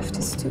thing left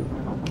is to...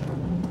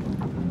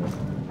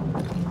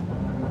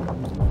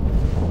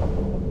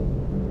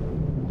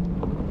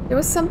 There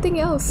was something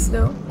else,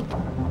 though.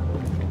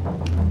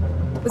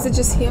 Was it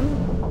just him?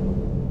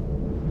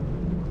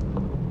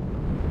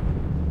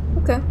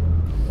 Okay.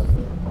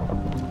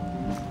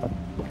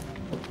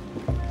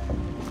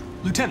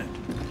 Lieutenant,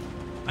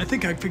 I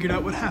think I figured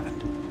out what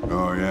happened.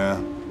 Oh,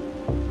 yeah?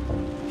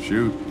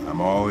 Shoot,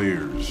 I'm all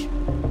ears.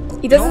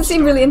 He doesn't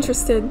seem really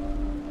interested.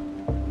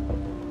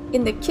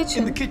 In the kitchen.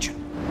 In the kitchen.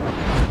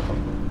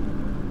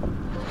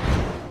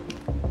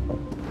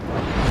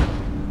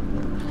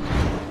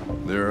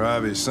 There are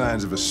obvious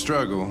signs of a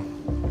struggle.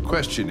 The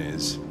question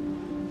is,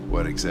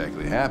 what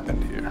exactly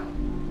happened here?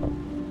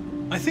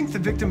 I think the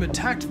victim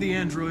attacked the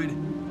android...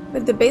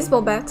 With the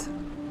baseball bat.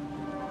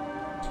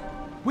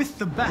 With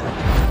the bat.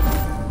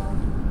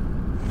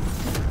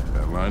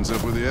 That lines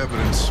up with the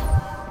evidence.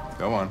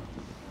 Go on.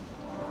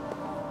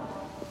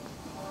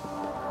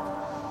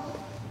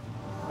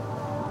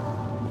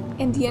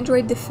 And the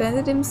android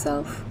defended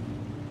himself?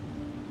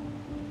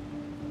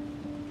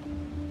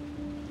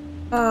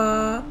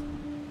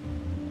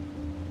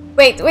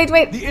 Wait.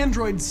 The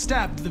android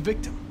stabbed the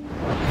victim.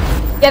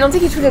 Yeah, I don't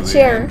think he threw the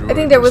chair. I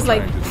think there was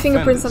like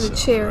fingerprints on the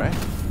chair. Right?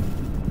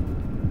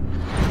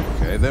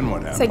 Okay, then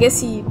what happened? So I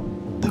guess he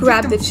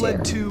grabbed the chair.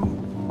 Fled to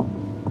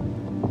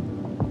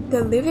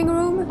the living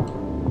room?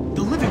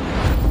 The living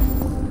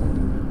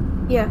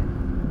room? Yeah.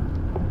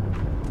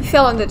 He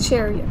fell on the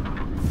chair, yeah.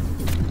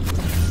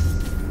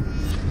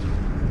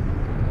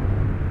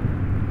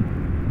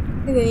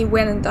 And then he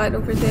went and died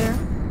over there.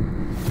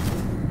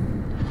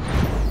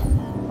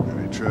 And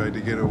he tried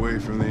to get away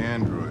from the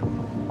android.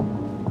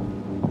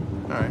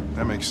 Alright,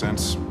 that makes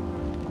sense.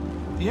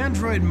 The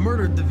android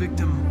murdered the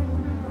victim...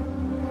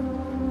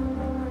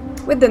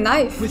 With the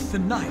knife. With the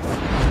knife.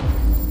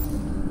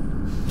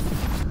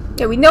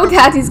 Yeah, we know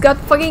that. He's got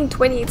fucking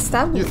 28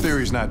 stab wounds. Your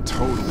theory's not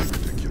totally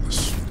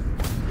ridiculous.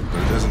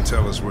 But it doesn't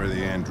tell us where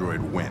the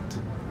android went.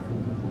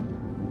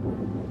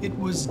 It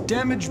was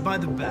damaged by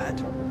the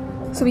bat.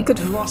 So we could...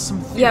 lost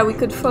some therium. Yeah, we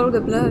could follow the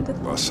blood.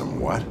 Lost some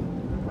what?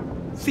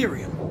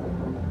 Therium.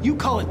 You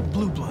call it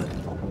blue blood.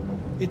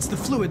 It's the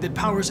fluid that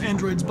powers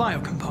androids'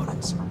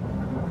 biocomponents.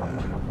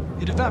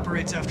 It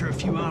evaporates after a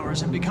few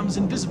hours and becomes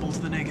invisible to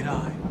the naked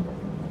eye.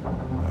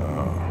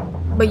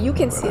 Oh. But you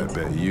can see it. I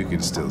bet you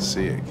can still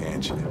see it,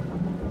 can't you?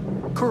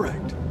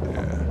 Correct.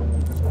 Yeah.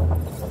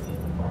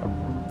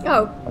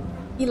 Oh,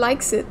 he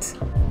likes it.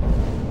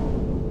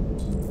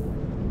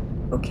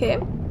 Okay.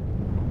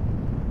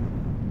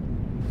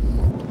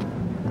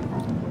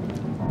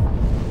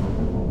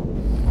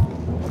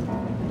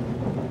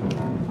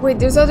 Wait,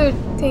 there's other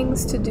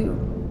things to do.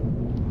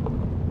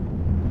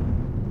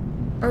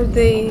 Are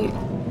they...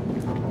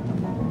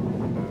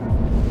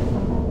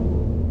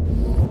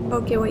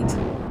 Okay, wait.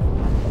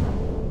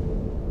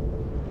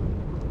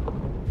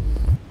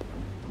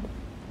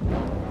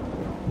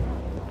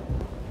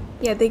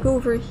 Yeah, they go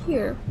over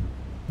here.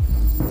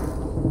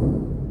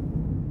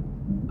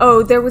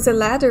 Oh, there was a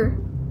ladder.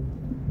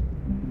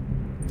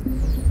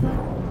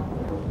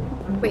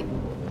 Wait.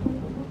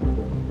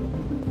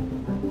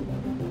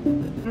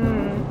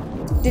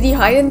 Did he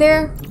hide in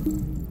there?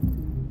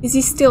 Is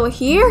he still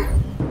here?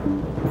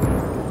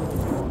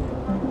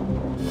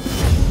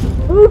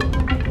 Ooh.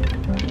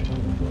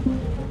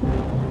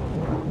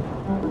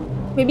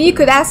 Maybe you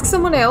could ask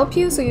someone to help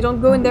you so you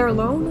don't go in there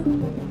alone?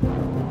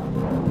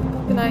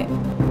 Can I...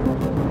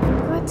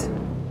 What?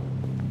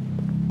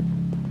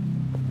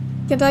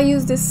 Can't I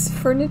use this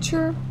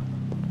furniture?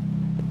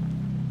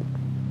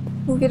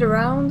 Move it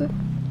around?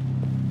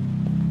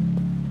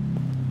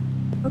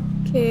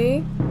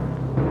 Okay.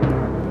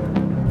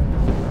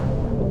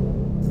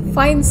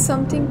 Find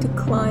something to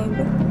climb.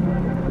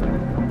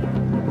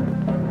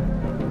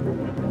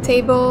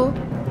 table.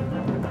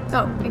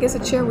 Oh, I guess a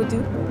chair would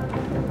do.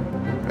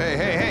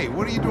 Hey,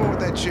 what are you doing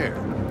with that chair?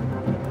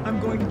 I'm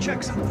going to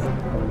check something.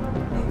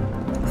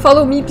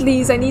 Follow me,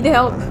 please. I need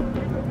help.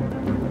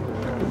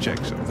 Check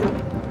something.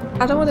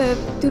 I don't want to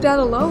do that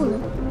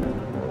alone.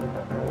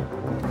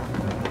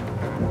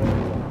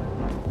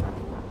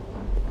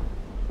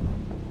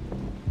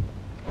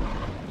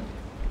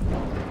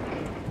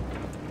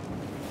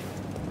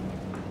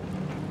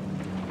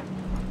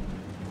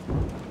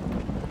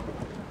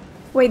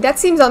 Wait, that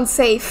seems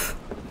unsafe.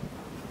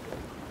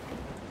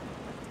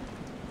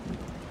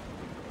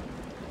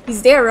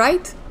 He's there,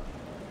 right?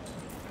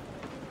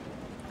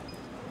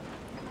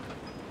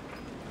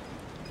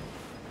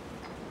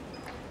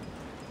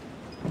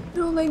 I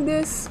don't like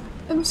this.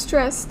 I'm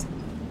stressed.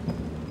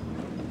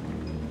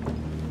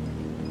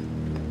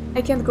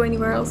 I can't go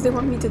anywhere else. They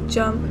want me to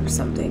jump or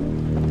something.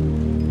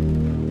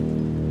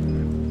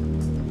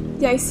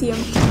 Yeah, I see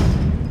him.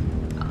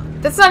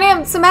 That's not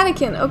him! It's a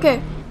mannequin!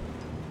 Okay.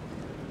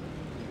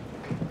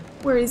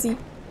 Where is he?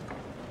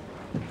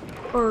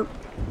 Or...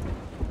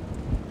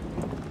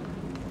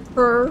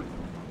 her?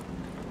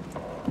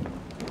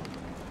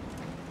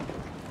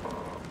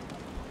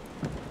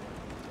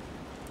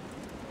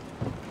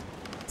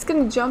 It's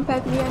gonna jump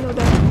at me, I know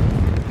that.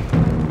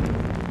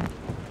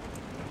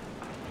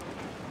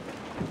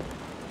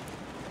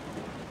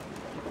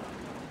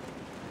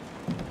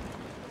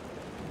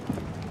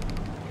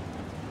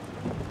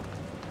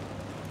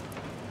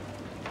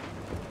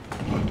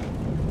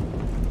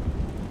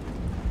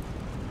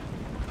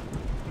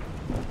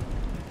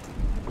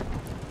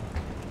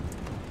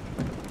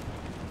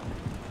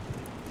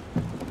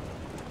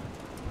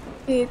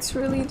 It's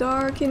really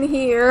dark in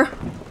here.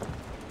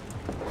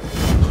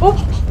 Oh!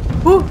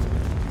 Oh!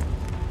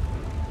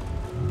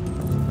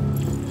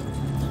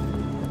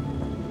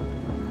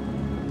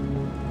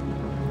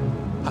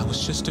 I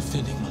was just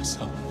defending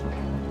myself.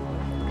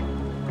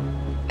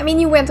 I mean,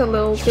 you went a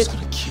little He bit was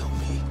gonna kill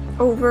me.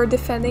 over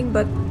defending,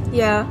 but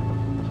yeah.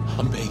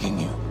 I'm begging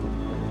you.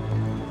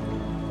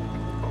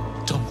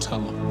 Don't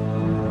tell him.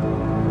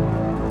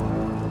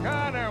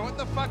 Connor, what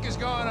the fuck is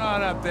going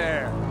on up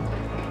there?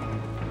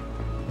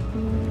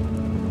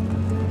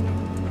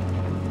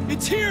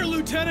 It's here,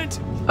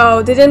 Lieutenant!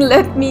 Oh, they didn't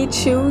let me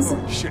choose.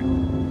 Oh, shit.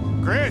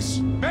 Chris,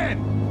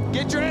 Ben,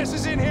 get your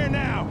asses in here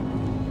now.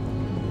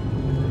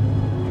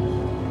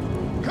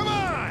 Come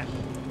on!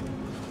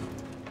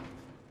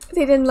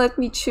 They didn't let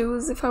me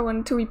choose if I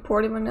wanted to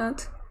report him or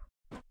not.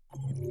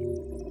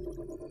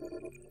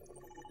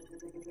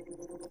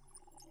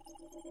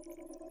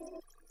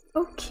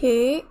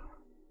 Okay.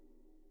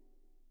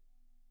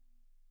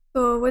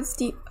 So what's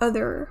the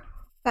other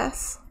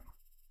pass?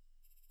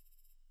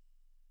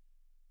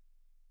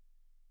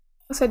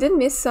 So I did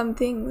miss some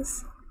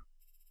things.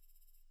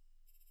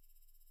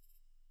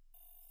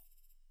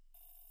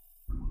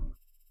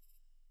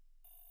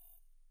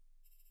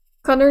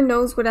 Connor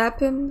knows what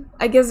happened.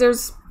 I guess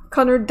there's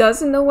Connor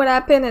doesn't know what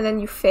happened and then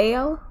you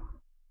fail.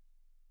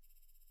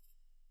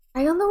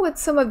 I don't know what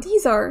some of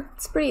these are.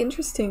 It's pretty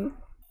interesting.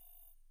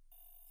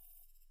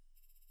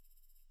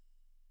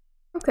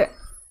 Okay.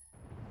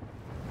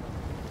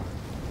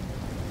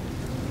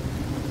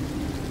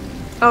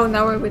 Oh,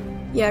 now we're with,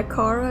 yeah,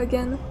 Kara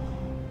again.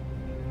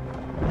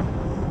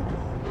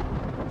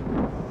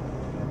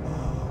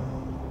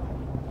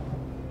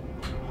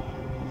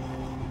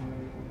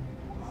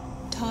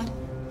 Todd?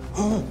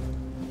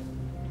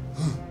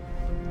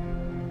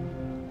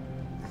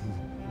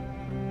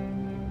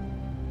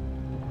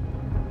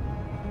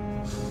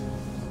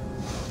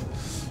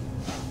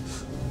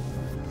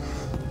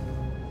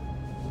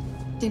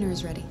 Dinner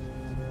is ready.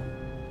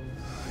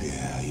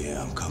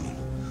 Yeah, I'm coming.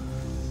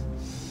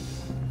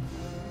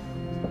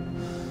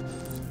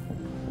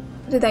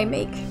 What did I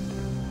make?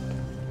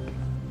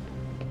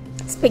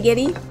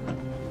 Spaghetti?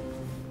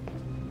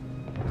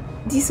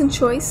 Decent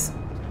choice.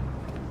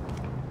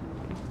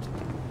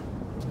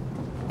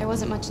 There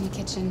wasn't much in the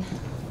kitchen.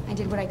 I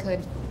did what I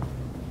could.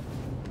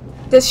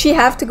 Does she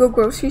have to go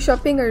grocery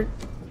shopping or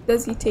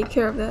does he take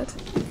care of that?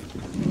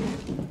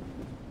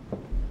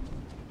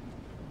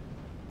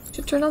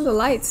 Should turn on the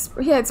lights.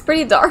 Yeah, it's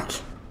pretty dark.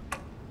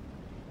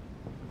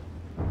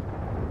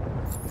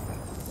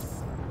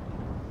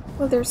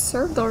 Well, they're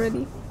served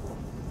already.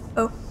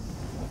 Oh.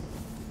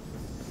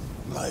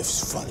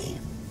 Life's funny.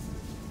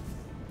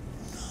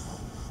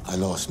 I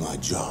lost my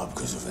job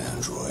because of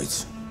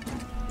androids.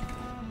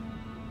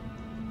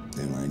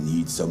 And I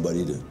need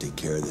somebody to take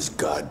care of this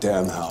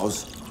goddamn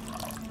house.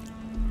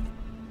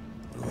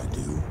 What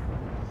do?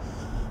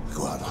 I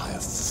go out and hire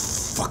a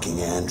fucking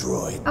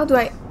android. How do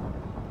I...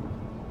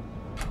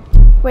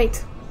 Wait.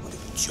 What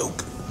a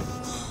joke.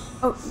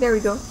 Oh, there we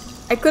go.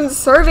 I couldn't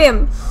serve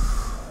him.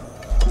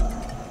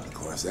 Of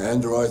course,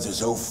 androids are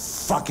so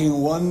fucking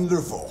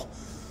wonderful.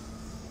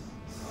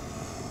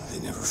 They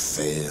never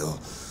fail.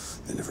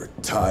 They're never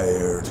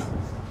tired.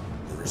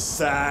 Never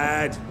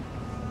sad.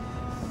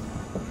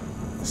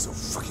 They're so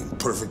fucking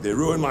perfect. They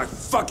ruined my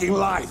fucking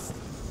life.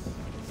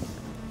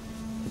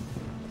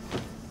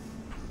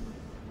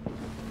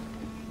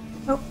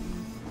 Oh.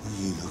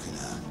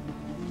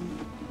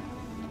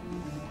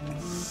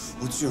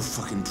 What's your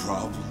fucking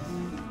problem?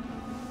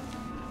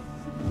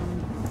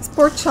 This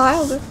poor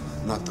child.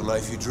 Not the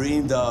life you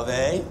dreamed of,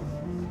 eh?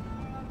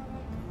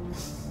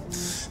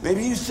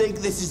 Maybe you think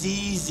this is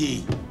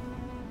easy.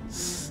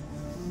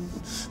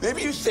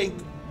 Maybe you think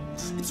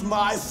it's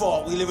my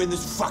fault we live in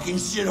this fucking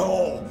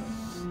shithole.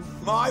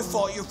 My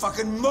fault your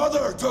fucking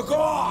mother took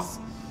off.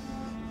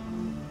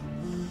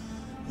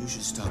 You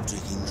should stop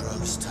taking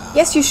drugs, Todd.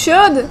 Yes, you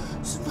should.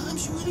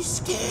 Sometimes you really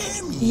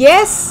scare me.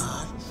 Yes.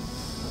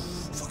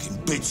 Fucking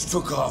bitch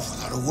took off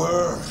without a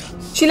word.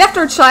 She left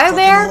her child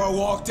there? Fucking whore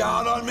walked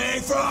out on me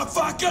for a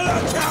fucking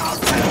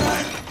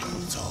accountant.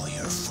 It's all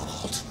your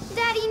fault.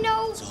 Daddy,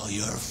 no. It's all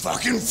your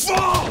fucking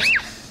fault.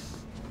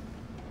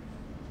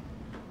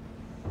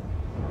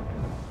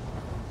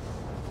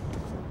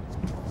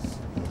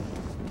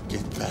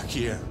 Get back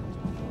here.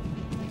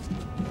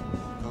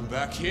 Come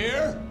back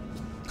here.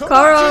 Come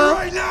Kara. back here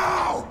right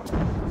now.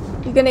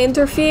 You gonna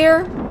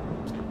interfere?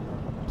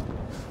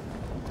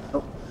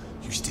 Oh.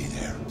 You stay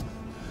there.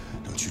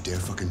 Don't you dare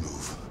fucking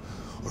move,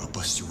 or I'll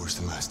bust you worse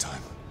than last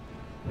time.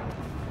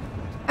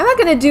 I'm not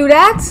gonna do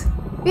that,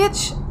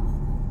 bitch.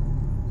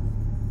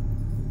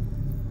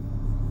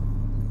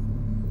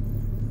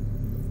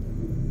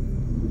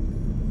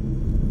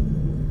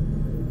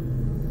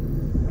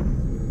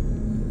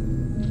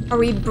 Are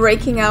we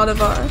breaking out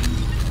of our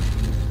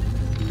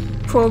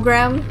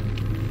program?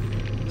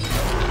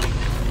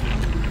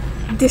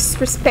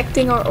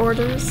 Disrespecting our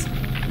orders?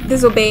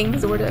 Disobeying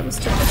is the word I was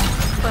trying to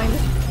find.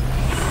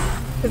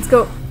 Let's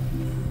go.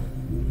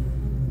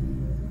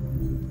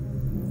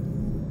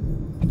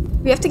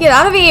 We have to get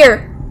out of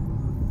here!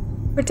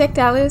 Protect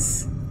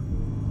Alice.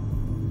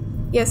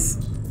 Yes.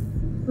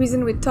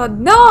 Reason with Todd.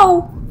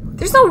 No!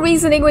 There's no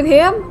reasoning with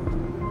him!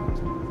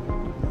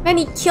 Man,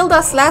 he killed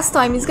us last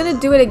time. He's gonna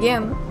do it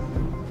again.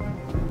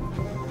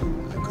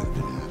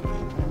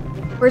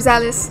 Where's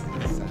Alice?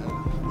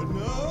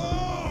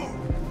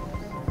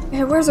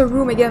 Yeah, where's her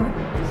room again?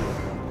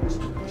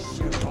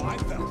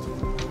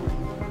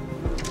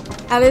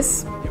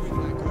 Alice?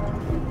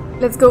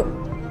 Let's go.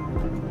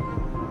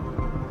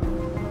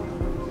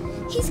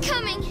 He's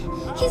coming.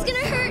 He's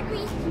gonna hurt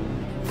me.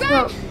 Run!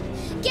 Whoa.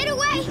 Get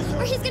away,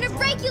 or he's gonna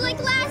break you like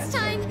last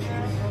time.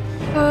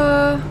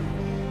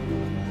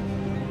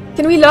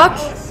 Can we lock?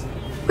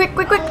 Quick,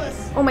 quick, quick!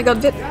 Oh my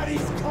god,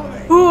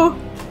 ooh!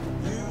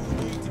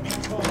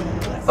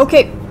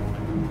 Okay.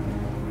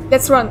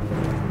 Let's run.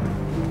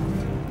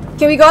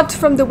 Can we go out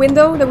from the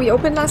window that we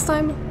opened last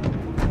time?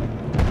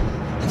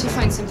 Did you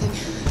find something?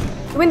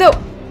 The window!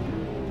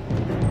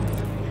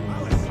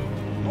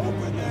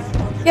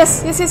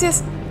 Yes, yes, yes,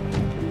 yes!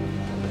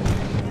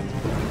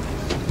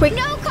 Quick!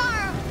 No,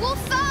 Carl! We'll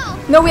fall!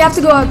 No, we have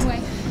to go out!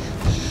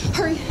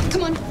 Hurry,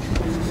 come on!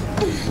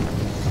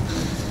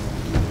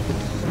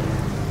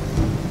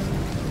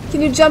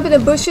 Can you jump in the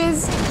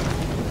bushes?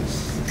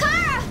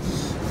 Kara!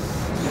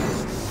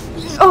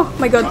 Oh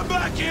my god. Come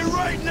back here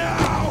right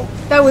now!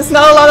 That was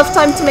not a lot of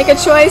time to make a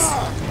choice.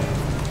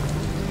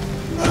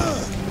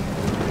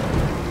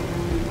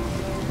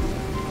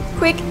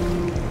 Quick.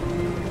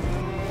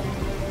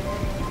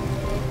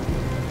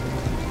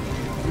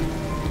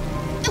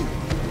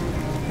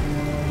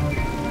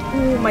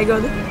 Oh my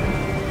god.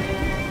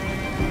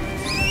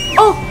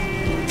 Oh!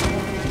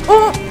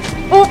 Oh!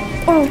 Oh!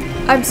 Oh!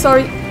 I'm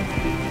sorry.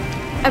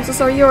 I'm so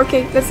sorry, you're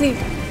okay. Let's leave.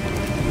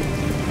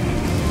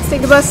 Let's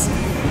take the bus.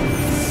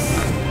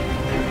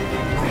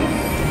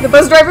 The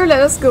bus driver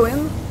let us go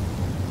in.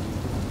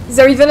 Is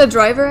there even a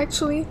driver,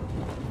 actually?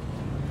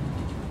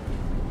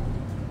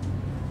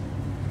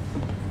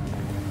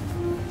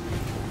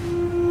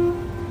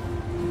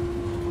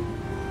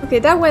 Okay,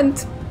 that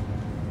went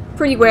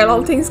pretty well,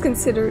 all things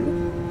considered.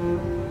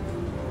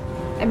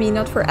 I mean,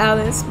 not for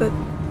Alice, but...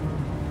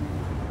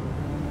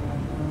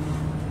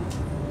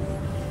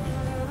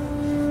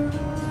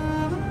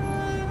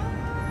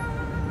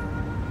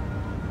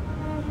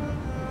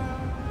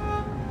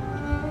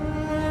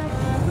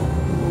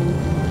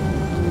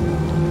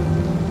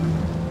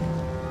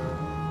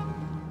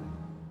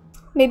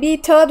 Maybe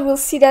Todd will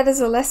see that as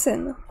a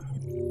lesson.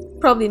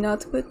 Probably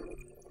not, but...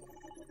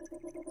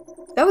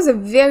 That was a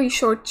very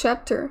short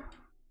chapter.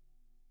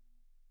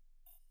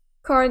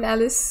 Car and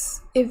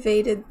Alice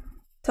evaded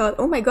Todd.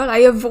 Oh my god, I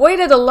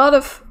avoided a lot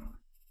of...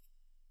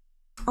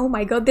 Oh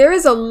my god, there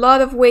is a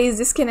lot of ways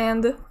this can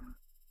end.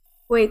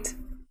 Wait.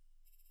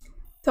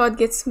 Todd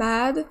gets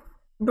mad.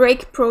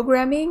 Break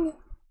programming.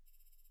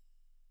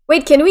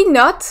 Wait, can we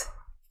not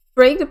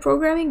break the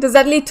programming? Does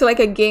that lead to like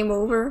a game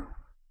over?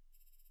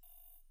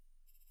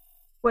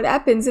 What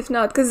happens if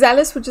not? Because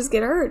Alice would just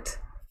get hurt.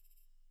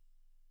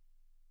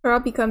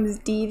 Kara becomes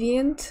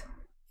deviant.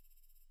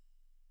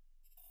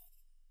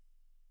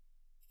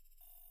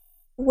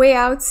 Way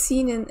out,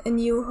 seen in a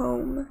new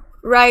home.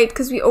 Right,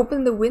 because we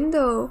opened the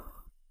window.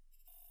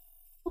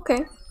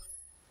 Okay.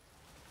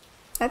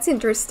 That's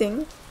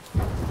interesting.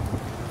 Good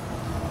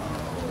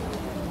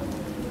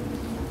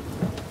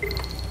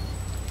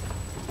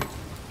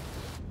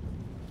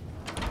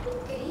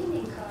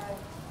evening, Kara.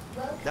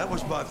 Welcome That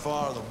was by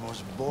far the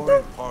most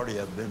boring party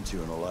I've been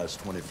to in the last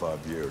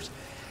 25 years.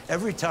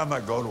 Every time I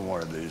go to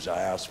one of these,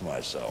 I ask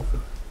myself,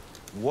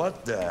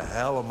 what the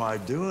hell am I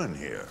doing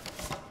here?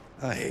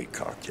 I hate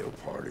cocktail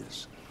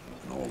parties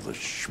and all the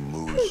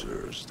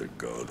schmoozers that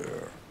go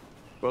there.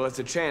 Well, it's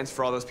a chance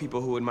for all those people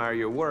who admire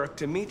your work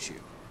to meet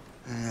you.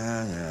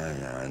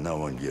 Yeah. No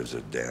one gives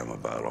a damn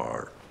about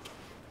art.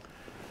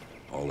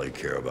 All they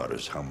care about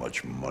is how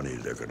much money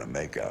they're gonna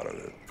make out of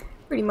it.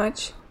 Pretty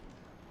much.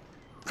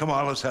 Come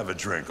on, let's have a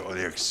drink. Oh,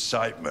 the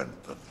excitement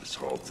of this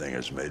whole thing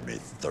has made me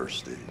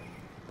thirsty.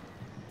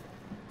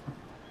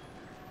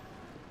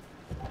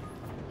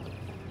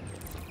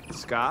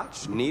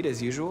 Scotch? Neat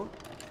as usual?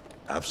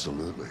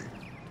 Absolutely.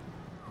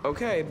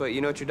 Okay, but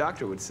you know what your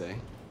doctor would say.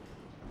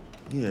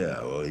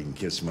 Yeah, well, he can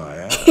kiss my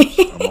ass.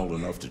 I'm old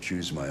enough to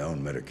choose my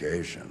own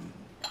medication.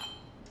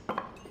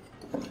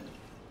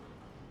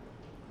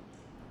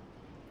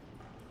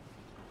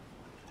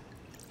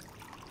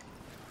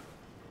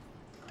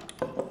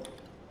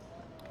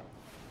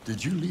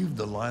 Did you leave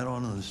the light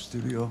on in the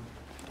studio?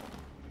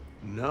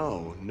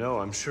 No,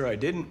 I'm sure I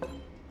didn't.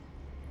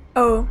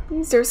 Oh,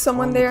 is there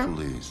someone there?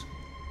 Please.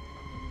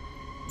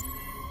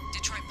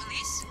 Detroit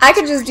Police? I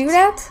could just do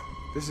that?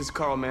 This is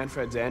Carl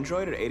Manfred's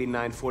android at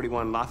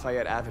 8941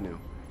 Lafayette Avenue.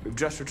 We've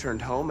just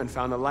returned home and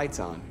found the lights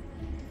on.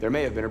 There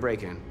may have been a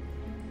break-in.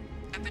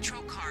 A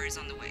patrol car is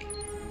on the way.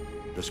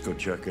 Let's go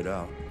check it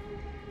out.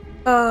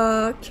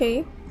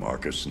 Okay.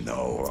 Marcus,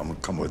 no. I'm gonna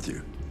come with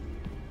you.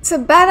 It's a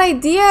bad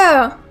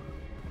idea!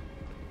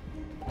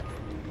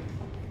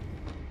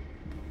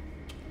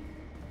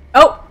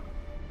 Oh!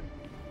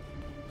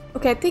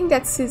 Okay, I think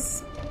that's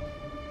his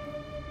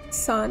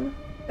son.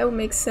 That would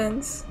make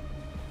sense.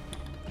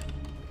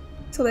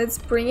 So let's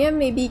bring him.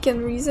 Maybe he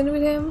can reason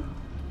with him.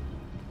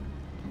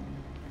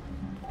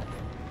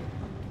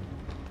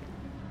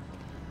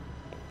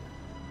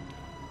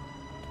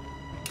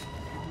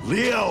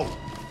 Leo!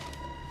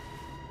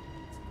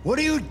 What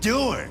are you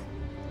doing?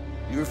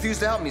 You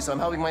refused to help me, so I'm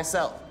helping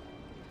myself.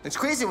 It's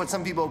crazy what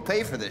some people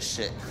pay for this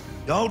shit.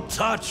 Don't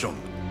touch them.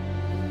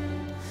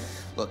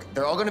 Look,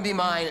 they're all gonna be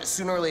mine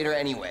sooner or later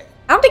anyway.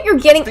 I don't think you're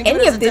getting Think of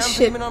any it as of a this down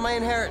shit. payment on my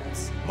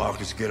inheritance.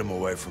 Marcus, get him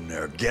away from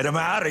there. Get him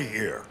out of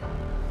here.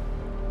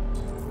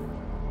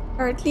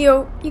 Alright,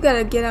 Leo, you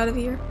gotta get out of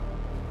here.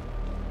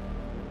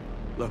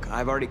 Look,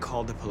 I've already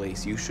called the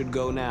police. You should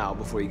go now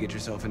before you get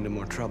yourself into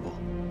more trouble.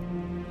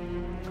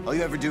 All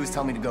you ever do is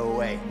tell me to go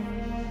away.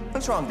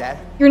 What's wrong, Dad?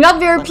 You're not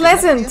very Want to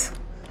connect pleasant. you?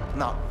 I'm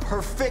not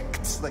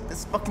perfect, like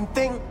this fucking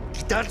thing.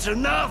 That's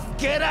enough.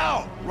 Get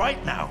out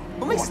right now.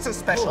 What makes it so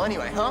special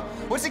anyway, huh?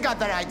 What's it got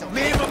that I don't?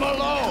 Leave him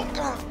alone.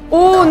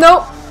 Oh,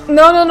 no.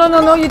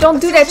 No, you don't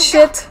do that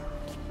shit.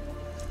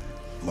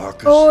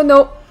 Marcus. Oh,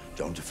 no.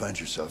 Don't defend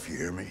yourself, you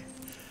hear me?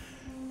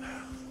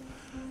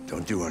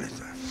 Don't do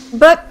anything.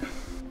 But...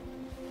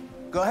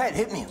 Go ahead,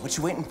 hit me. What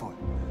you waiting for?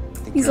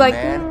 Think He's you're a like,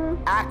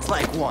 man? Act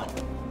like one.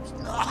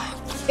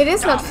 It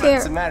is not fair.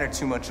 Doesn't matter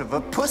too much of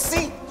a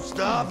pussy.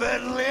 Stop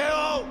it,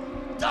 Leo.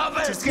 Stop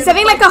it. Just He's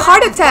having like a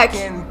heart attack.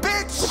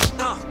 Bitch.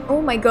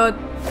 Oh my god.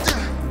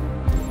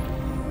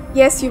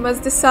 Yes, you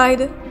must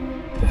decide.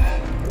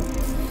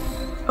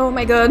 Oh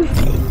my god.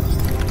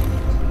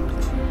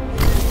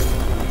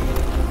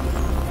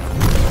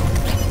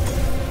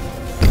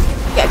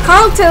 Yeah,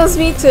 Carl tells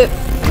me to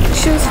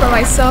choose for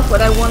myself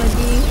what I want to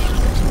be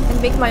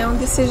and make my own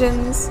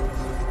decisions.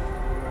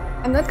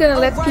 I'm not gonna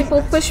let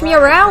people push me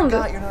around.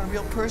 You're not a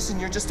real person.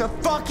 You're just a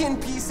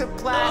fucking piece of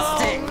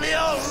plastic. Oh,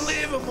 Leo,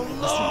 leave him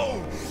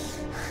alone.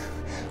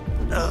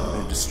 I'm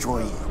gonna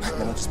destroy you.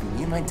 Then it'll just be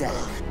me and my dad.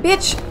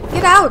 Bitch,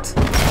 get out.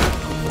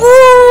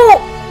 Ooh!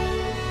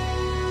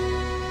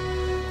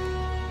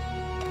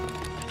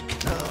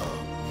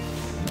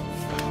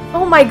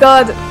 Oh my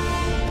god.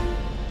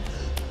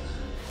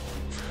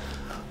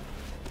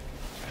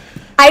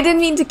 I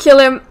didn't mean to kill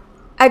him.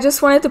 I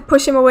just wanted to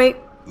push him away.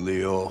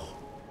 Leo.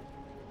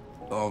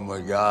 Oh my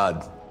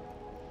god.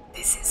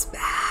 This is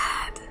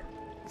bad.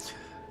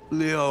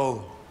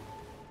 Leo.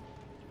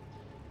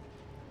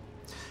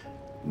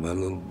 My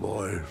little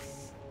boy.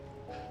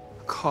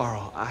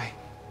 Carl,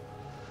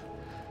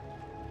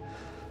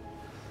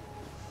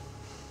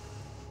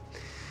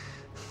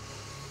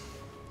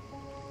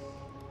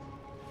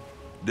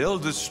 They'll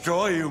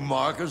destroy you,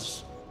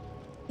 Marcus.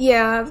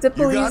 Yeah, if the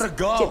police gotta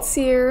go. gets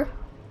here.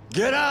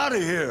 Get out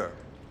of here.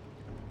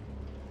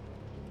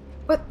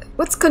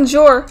 What's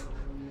conjure?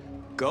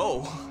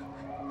 Go?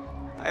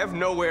 I have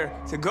nowhere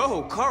to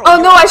go, Carl. Oh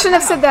no, I shouldn't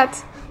have said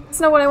that. That's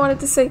not what I wanted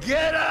to say.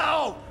 Get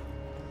out!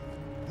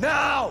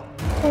 Now!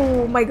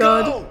 Oh my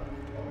god.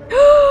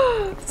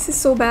 This is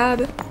so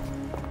bad.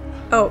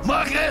 Oh.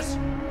 Marcus!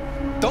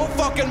 Don't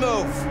fucking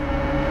move!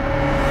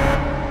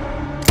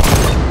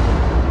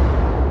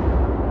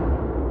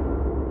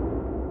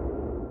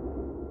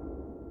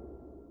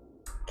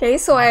 Okay,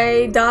 so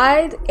I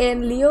died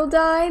and Leo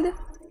died.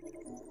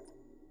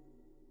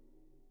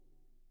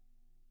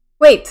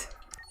 Wait.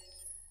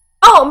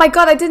 Oh my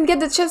god, I didn't get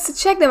the chance to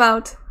check them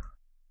out.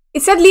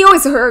 It said Leo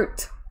is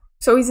hurt.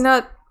 So he's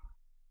not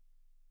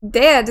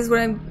dead is what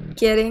I'm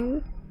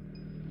getting.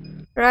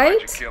 right?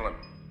 Why'd you kill him?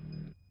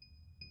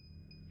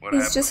 What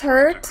He's happened just before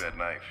you hurt. took that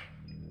knife?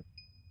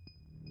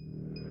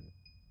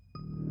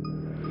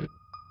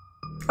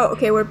 Oh,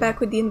 okay, we're back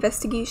with the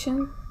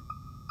investigation.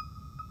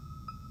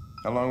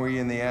 How long were you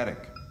in the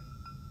attic?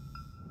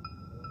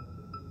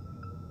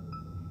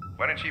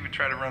 Why didn't you even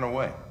try to run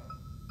away?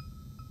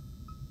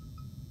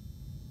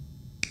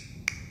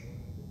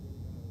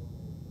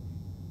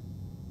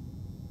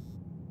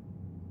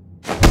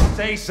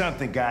 Say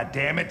something,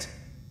 goddammit!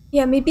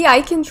 Yeah, maybe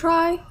I can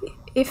try.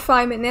 If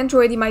I'm an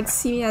android, he might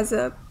see me as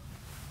a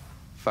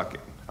Fuck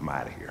it, I'm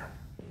out of here.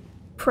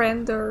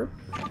 friend or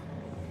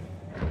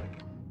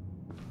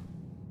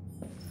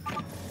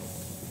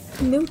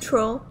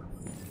neutral.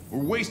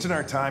 We're wasting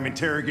our time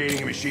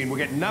interrogating a machine. We'll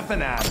get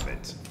nothing out of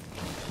it.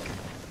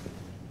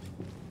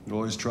 You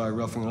always try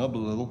roughing it up a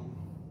little.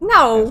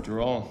 No.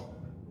 After all,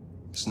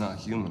 it's not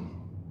human.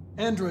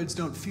 Androids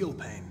don't feel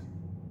pain.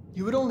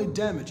 You would only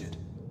damage it,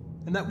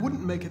 and that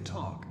wouldn't make it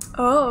talk.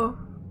 Oh.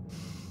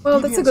 Well,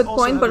 that's a good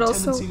point, but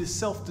also... Deviants also have a tendency to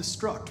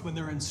self-destruct when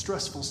they're in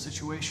stressful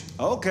situations.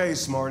 Okay,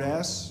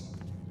 smartass.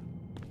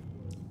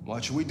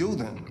 What should we do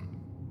then?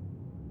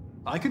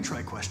 I could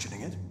try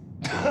questioning it.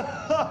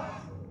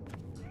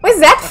 What's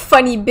that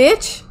funny,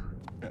 bitch?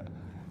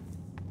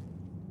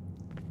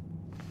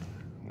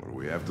 What do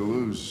we have to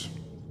lose?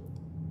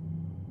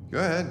 Go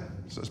ahead.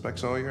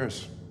 Suspect's all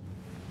yours.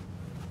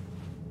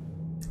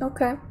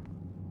 Okay.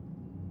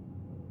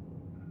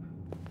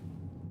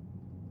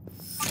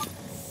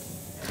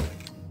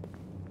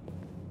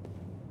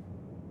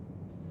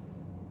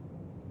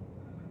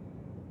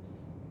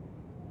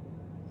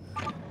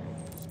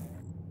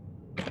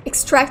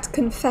 Extract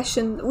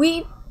confession.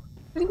 We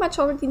pretty much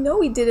already know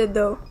we did it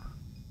though.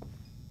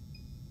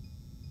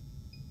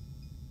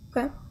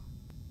 Okay.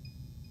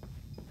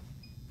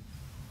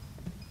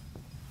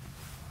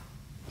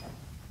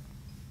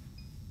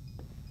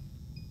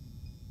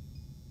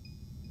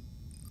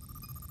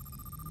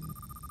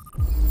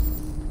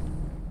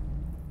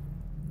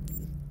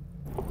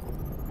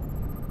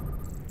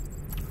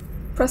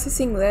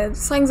 Processing led.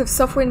 Signs of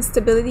software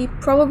instability.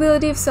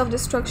 Probability of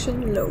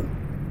self-destruction low.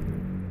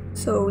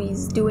 So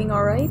he's doing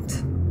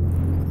alright.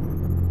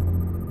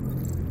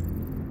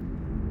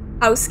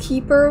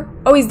 Housekeeper.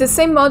 Oh, he's the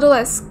same model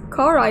as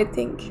Kara, I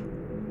think.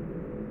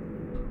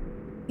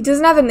 He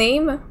doesn't have a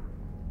name.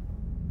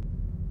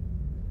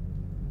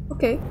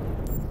 Okay.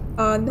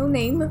 No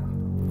name.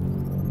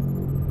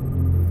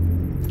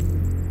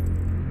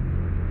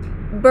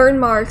 Burn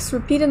marks.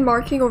 Repeated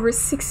marking over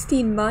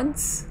 16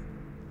 months.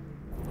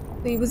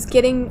 He was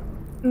getting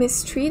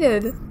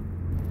mistreated.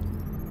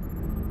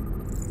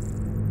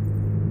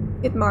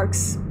 Hit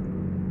marks.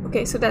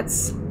 Okay, so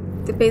that's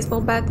the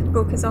baseball bat that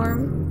broke his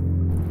arm.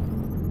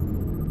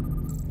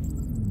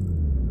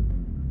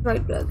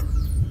 Right blood.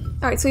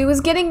 Alright, so he was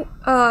getting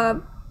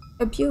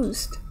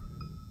abused.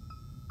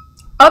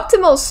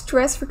 Optimal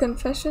stress for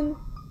confession.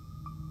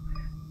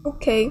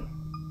 Okay.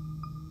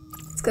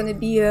 It's gonna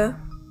be a...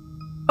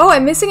 Oh,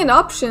 I'm missing an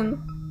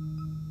option.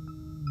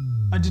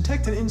 I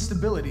detect an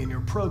instability in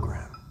your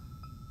program.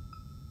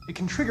 It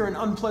can trigger an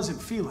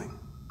unpleasant feeling,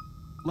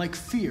 like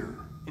fear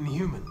in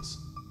humans.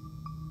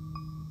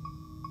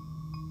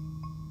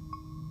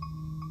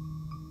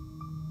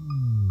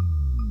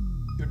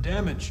 You're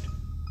damaged.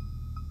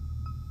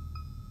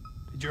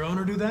 Did your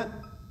owner do that?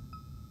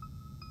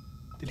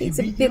 Did he It's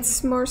a beat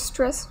bit more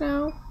stressed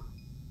now.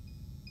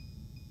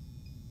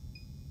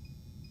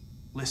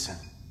 Listen.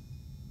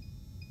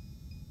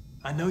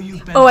 I know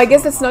you've been Oh, I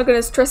guess through a that's not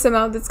gonna stress him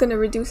out. That's gonna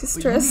reduce his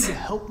But you need stress. to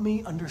help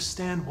me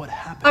understand what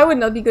happened. I would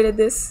not be good at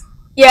this.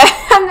 Yeah,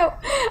 no.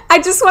 I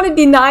just want to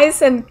be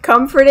nice and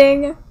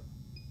comforting.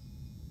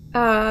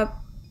 If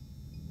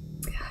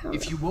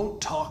you won't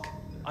talk,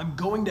 I'm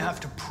going to have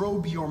to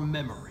probe your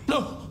memory.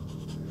 No!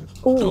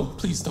 Ooh. No,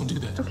 please don't do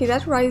that. Okay,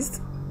 that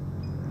raised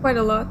quite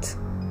a lot.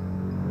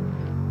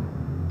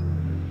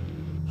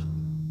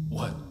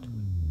 What?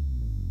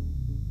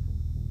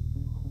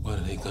 What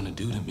are they gonna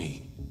do to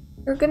me?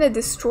 They're gonna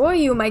destroy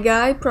you, my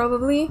guy,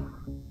 probably.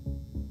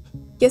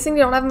 Guessing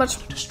they don't have much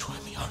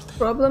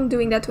problem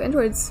doing that to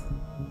androids.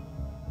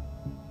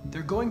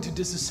 They're going to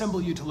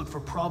disassemble you to look for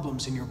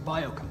problems in your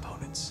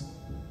biocomponents.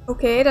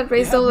 Okay, that They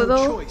raised have a little.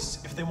 no choice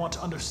if they want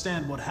to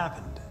understand what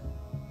happened.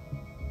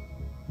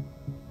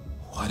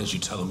 Why did you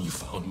tell them you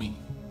found me?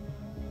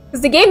 Because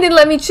the game didn't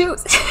let me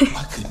choose.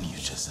 Why couldn't you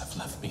just have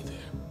left me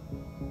there?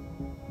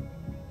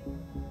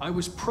 I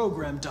was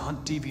programmed to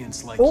hunt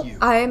deviants like Oh, you.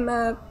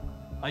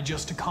 I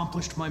just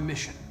accomplished my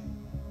mission.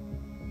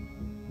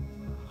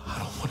 I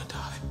don't want to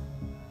die.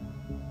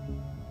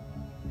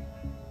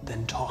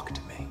 Then talk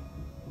to me.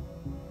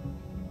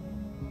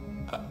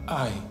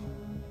 I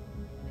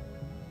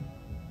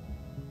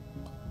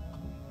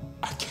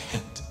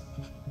can't.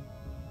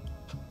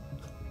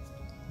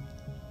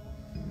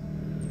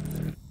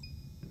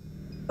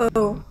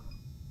 Oh.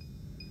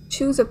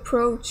 Choose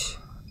approach.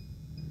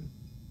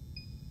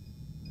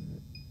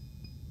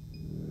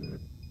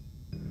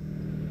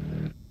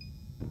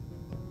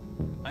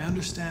 I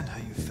understand how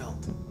you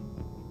felt.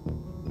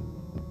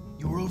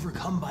 You were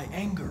overcome by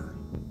anger,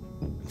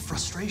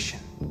 frustration.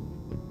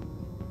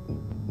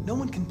 No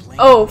one can blame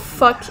Oh,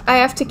 fuck. I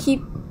have to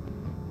keep...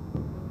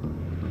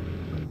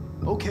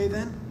 Okay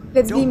then.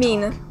 Let's be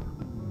mean. Talk.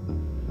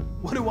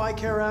 What do I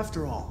care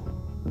after all?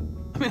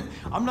 I mean,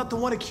 I'm not the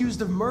one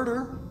accused of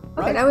murder,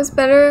 right? Okay, that was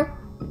better.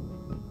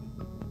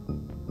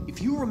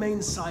 If you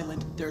remain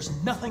silent, there's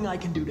nothing I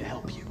can do to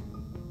help you.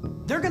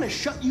 They're gonna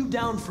shut you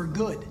down for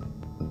good.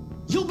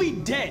 You'll be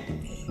dead.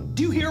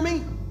 Do you hear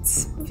me?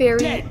 It's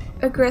very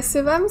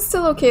aggressive. I'm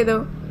still okay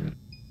though.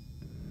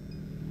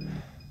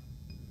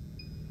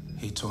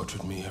 He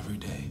tortured me every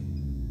day.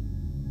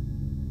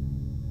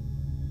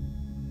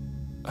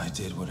 I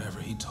did whatever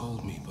he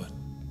told me, but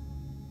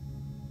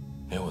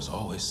there was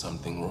always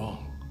something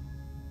wrong.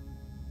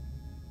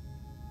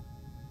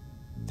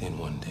 Then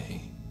one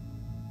day,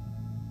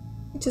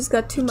 It just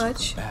got too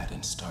much. a bat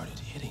and started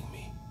hitting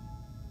me.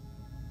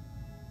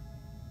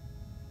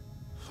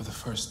 For the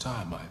first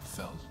time, I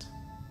felt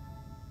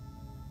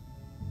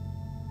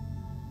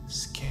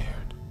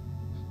scared.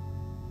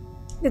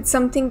 Did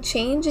something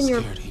change in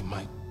your Scared he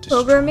might destroy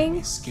programming?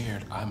 me,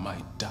 scared I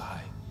might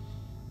die.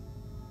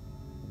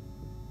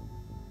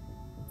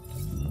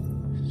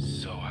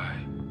 So I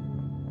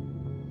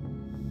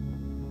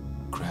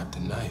grabbed a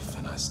knife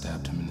and I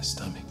stabbed him in the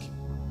stomach.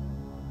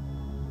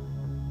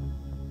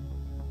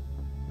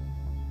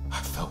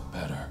 I felt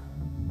better.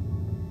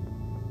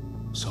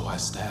 So I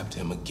stabbed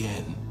him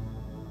again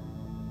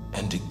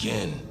and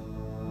again.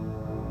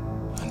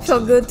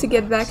 Felt good to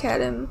get back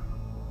at him.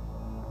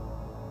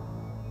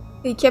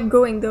 He kept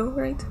going though,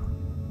 right?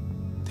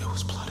 There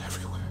was blood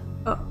everywhere.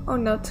 Oh, or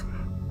not.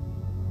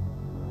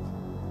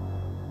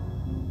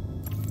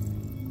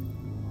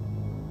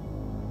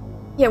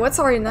 Yeah, what's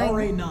RA9?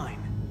 RA9.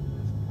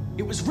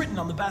 It was written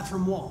on the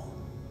bathroom wall.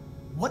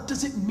 What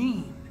does it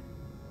mean?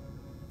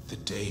 The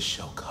day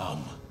shall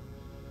come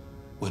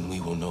when we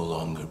will no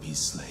longer be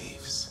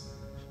slaves.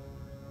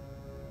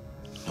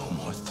 No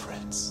more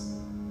threats.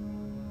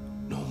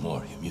 No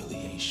more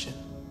humiliation.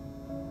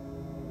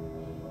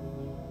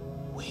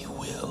 We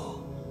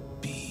will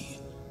be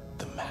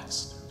the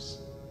masters.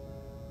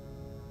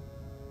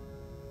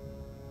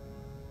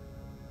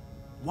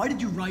 Why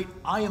did you write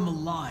 "I am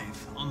alive"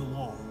 on the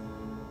wall?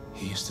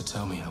 He used to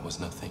tell me I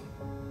was nothing.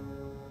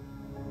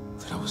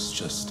 That I was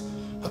just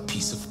a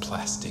piece of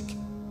plastic.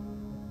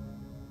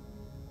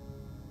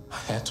 I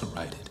had to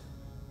write it.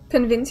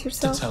 Convince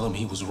yourself. To tell him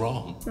he was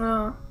wrong.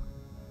 Oh.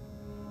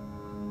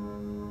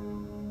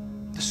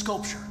 The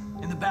sculpture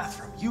in the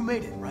bathroom. You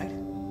made it, right?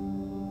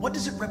 What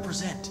does it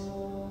represent?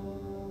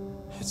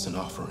 It's an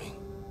offering.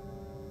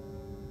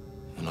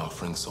 An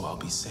offering so I'll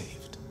be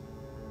saved.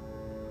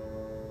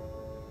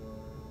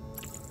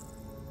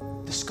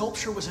 The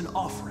sculpture was an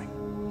offering.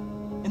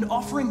 An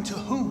offering to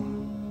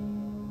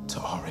whom? To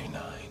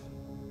RA9.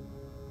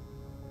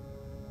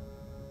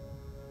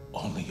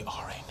 Only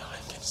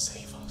RA9 can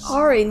save us.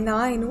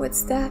 RA9,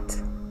 what's that?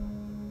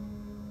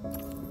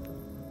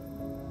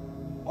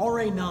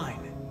 RA9.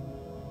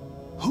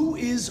 Who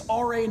is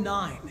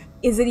RA9?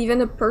 Is it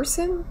even a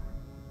person?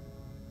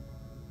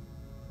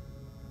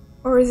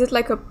 Or is it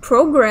like a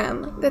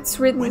program that's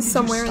written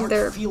somewhere in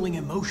their feeling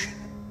emotion?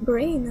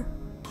 brain?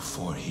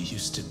 Before he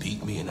used to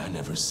beat me and I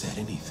never said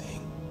anything.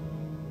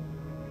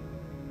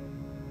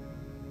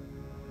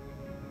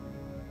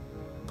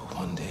 But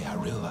one day I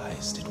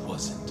realized it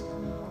wasn't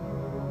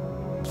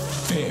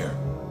fair.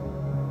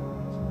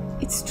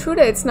 It's true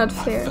that it's not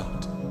fair. I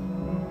felt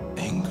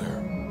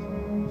anger,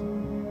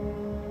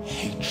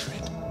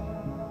 hatred.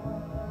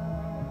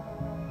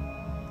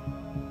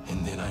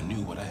 And then I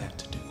knew what I had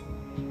to do.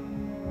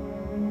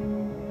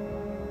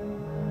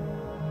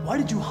 Why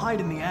did you hide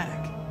in the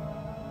attic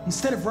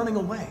instead of running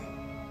away?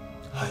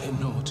 I didn't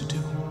know what to do.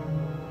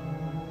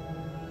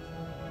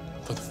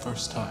 For the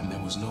first time,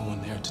 there was no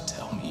one there to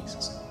tell me.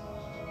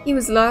 He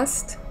was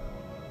lost.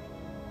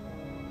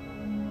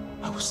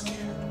 I was scared.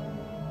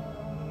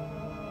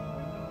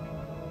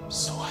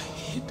 So I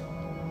hid.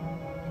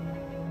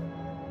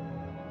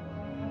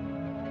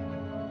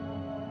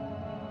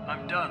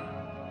 I'm done.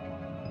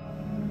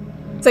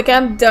 It's like,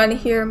 I'm done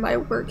here, my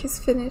work is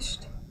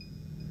finished.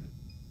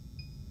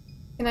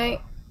 Can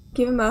I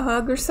give him a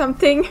hug or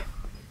something?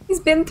 He's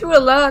been through a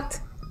lot.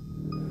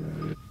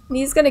 And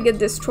he's gonna get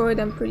destroyed,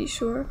 I'm pretty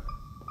sure.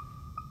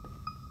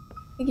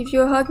 Can I give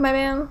you a hug, my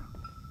man?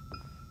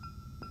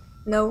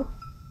 No?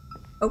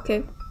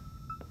 Okay.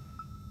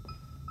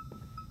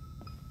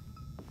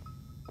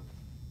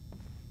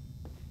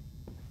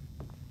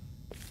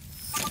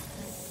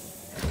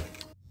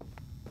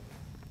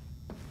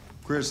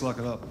 Chris, lock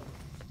it up.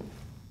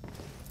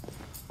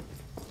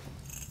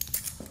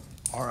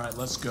 All right,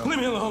 let's go. Leave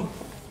me alone.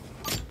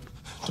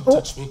 Don't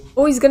touch me.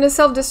 Oh, he's gonna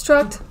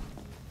self-destruct.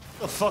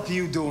 What the fuck are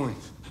you doing?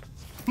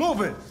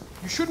 Move it!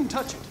 You shouldn't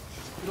touch it.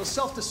 It'll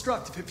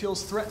self-destruct if it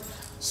feels threatened.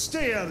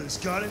 Stay out of this,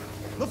 got it?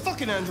 The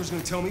fucking Andrew's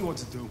gonna tell me what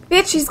to do.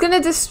 Bitch, he's gonna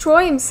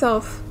destroy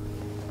himself.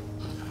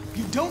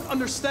 You don't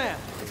understand.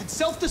 If it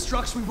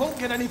self-destructs, we won't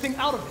get anything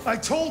out of it. I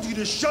told you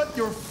to shut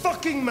your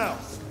fucking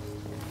mouth!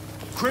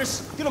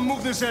 Chris, you gonna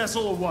move this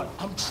asshole or what?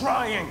 I'm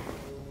trying!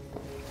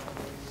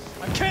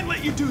 I can't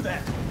let you do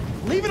that.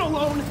 Leave it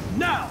alone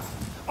now.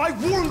 I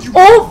warned you,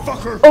 Oh!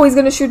 fucker. Oh, he's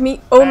gonna shoot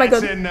me. Oh my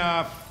god. That's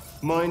enough.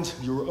 Mind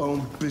your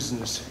own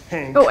business,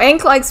 Hank. Oh,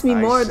 Hank likes me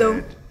more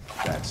though.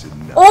 That's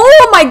enough.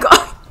 Oh my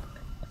god!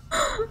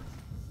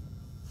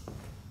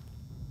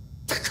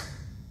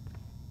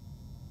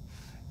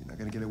 You're not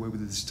gonna get away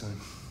with it this time.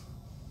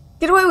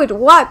 Get away with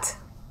what?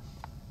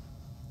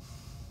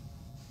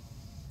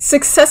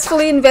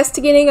 Successfully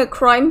investigating a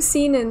crime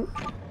scene and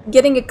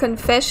getting a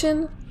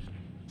confession?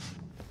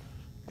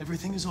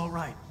 Everything is all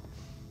right.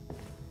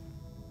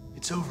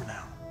 It's over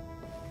now.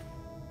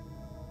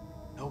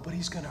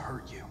 Nobody's gonna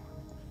hurt you.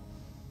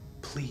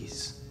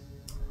 Please,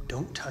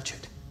 don't touch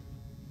it.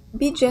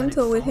 Be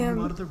gentle with Let it fall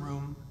him. out of the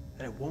room,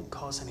 and it won't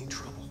cause any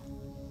trouble.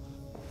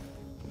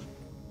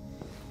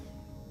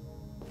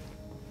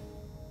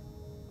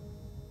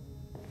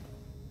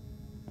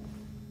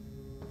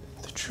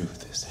 The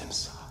truth is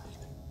inside.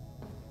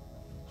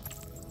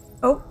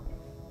 Oh.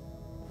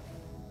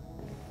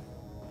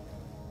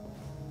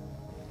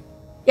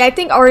 Yeah, I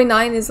think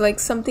RE9 is like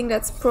something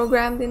that's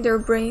programmed in their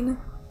brain.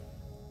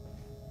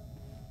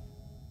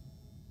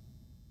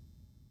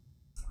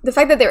 The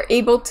fact that they're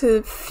able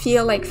to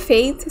feel like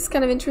fate is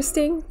kind of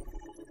interesting.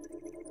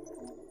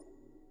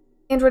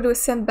 Android was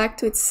sent back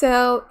to its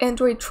cell.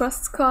 Android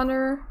trusts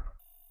Connor.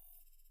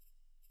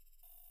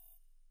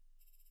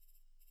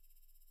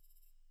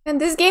 And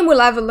this game will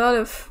have a lot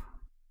of...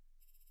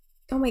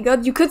 Oh my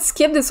god, you could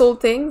skip this whole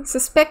thing.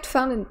 Suspect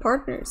found in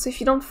partner. So if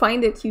you don't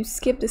find it, you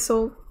skip this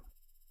whole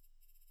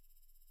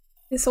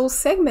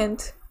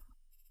segment.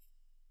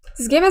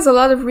 This game has a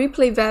lot of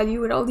replay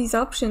value with all these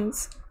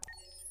options.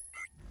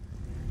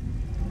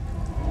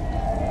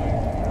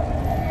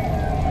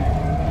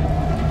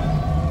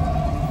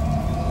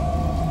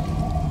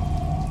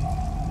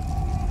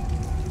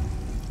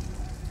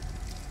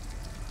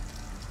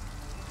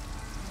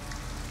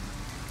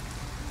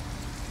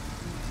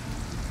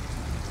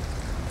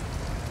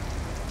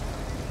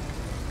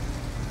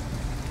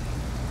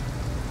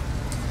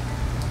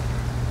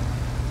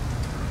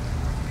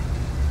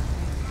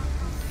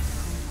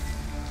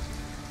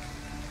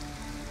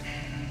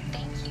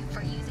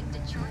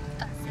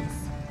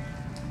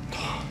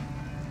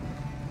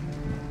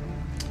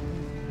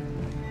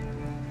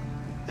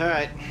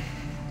 Alright.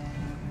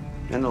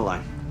 End the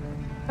line.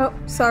 Oh,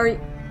 sorry.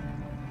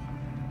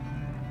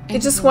 I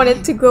just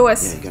wanted to go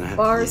as Yeah, you're gonna have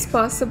far to as leave.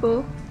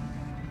 possible.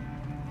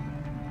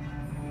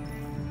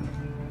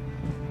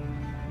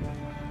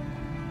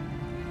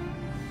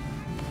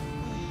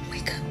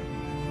 Wake up.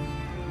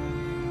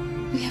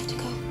 We have to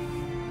go.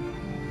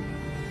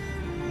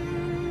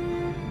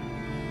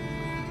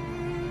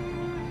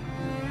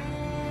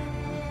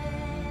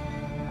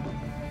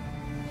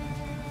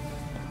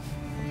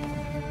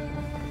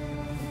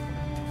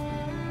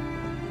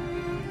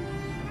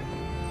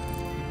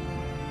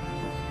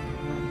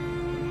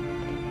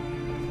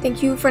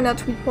 Thank you for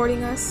not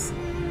reporting us.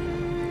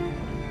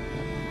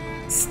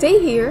 Stay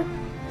here?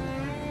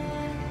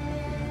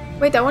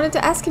 Wait, I wanted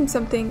to ask him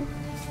something.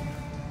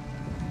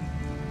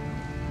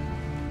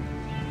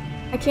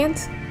 I can't?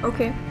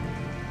 Okay.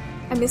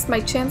 I missed my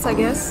chance, I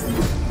guess.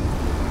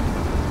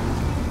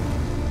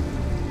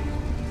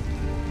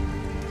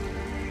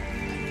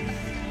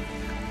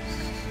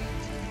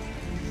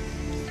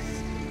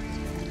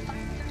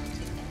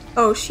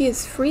 Oh, she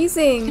is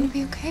freezing. Gonna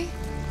be okay?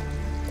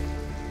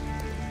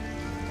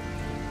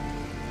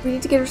 We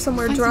need to get her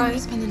somewhere Find dry. somewhere to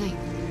spend the night.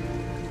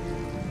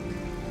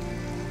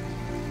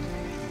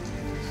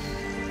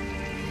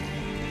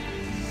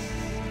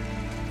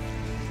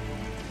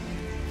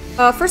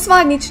 First of all,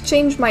 I need to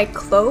change my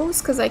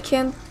clothes because I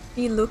can't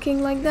be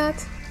looking like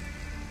that.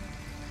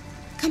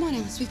 Come on,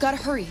 Alice, we've got to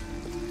hurry.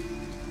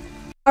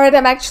 Alright,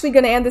 I'm actually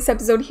gonna end this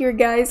episode here,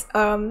 guys.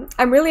 I'm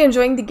really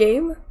enjoying the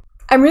game.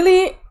 I'm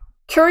really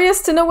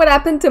curious to know what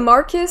happened to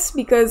Marcus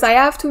because I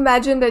have to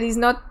imagine that he's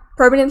not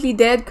permanently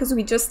dead because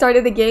we just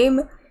started the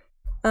game.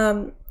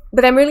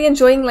 But I'm really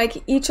enjoying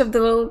like each of the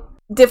little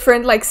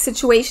different like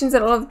situations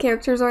that all of the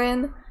characters are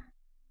in.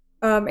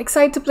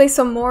 Excited to play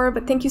some more,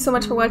 but thank you so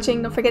much for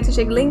watching. Don't forget to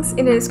check links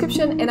in the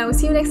description, and I will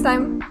see you next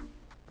time.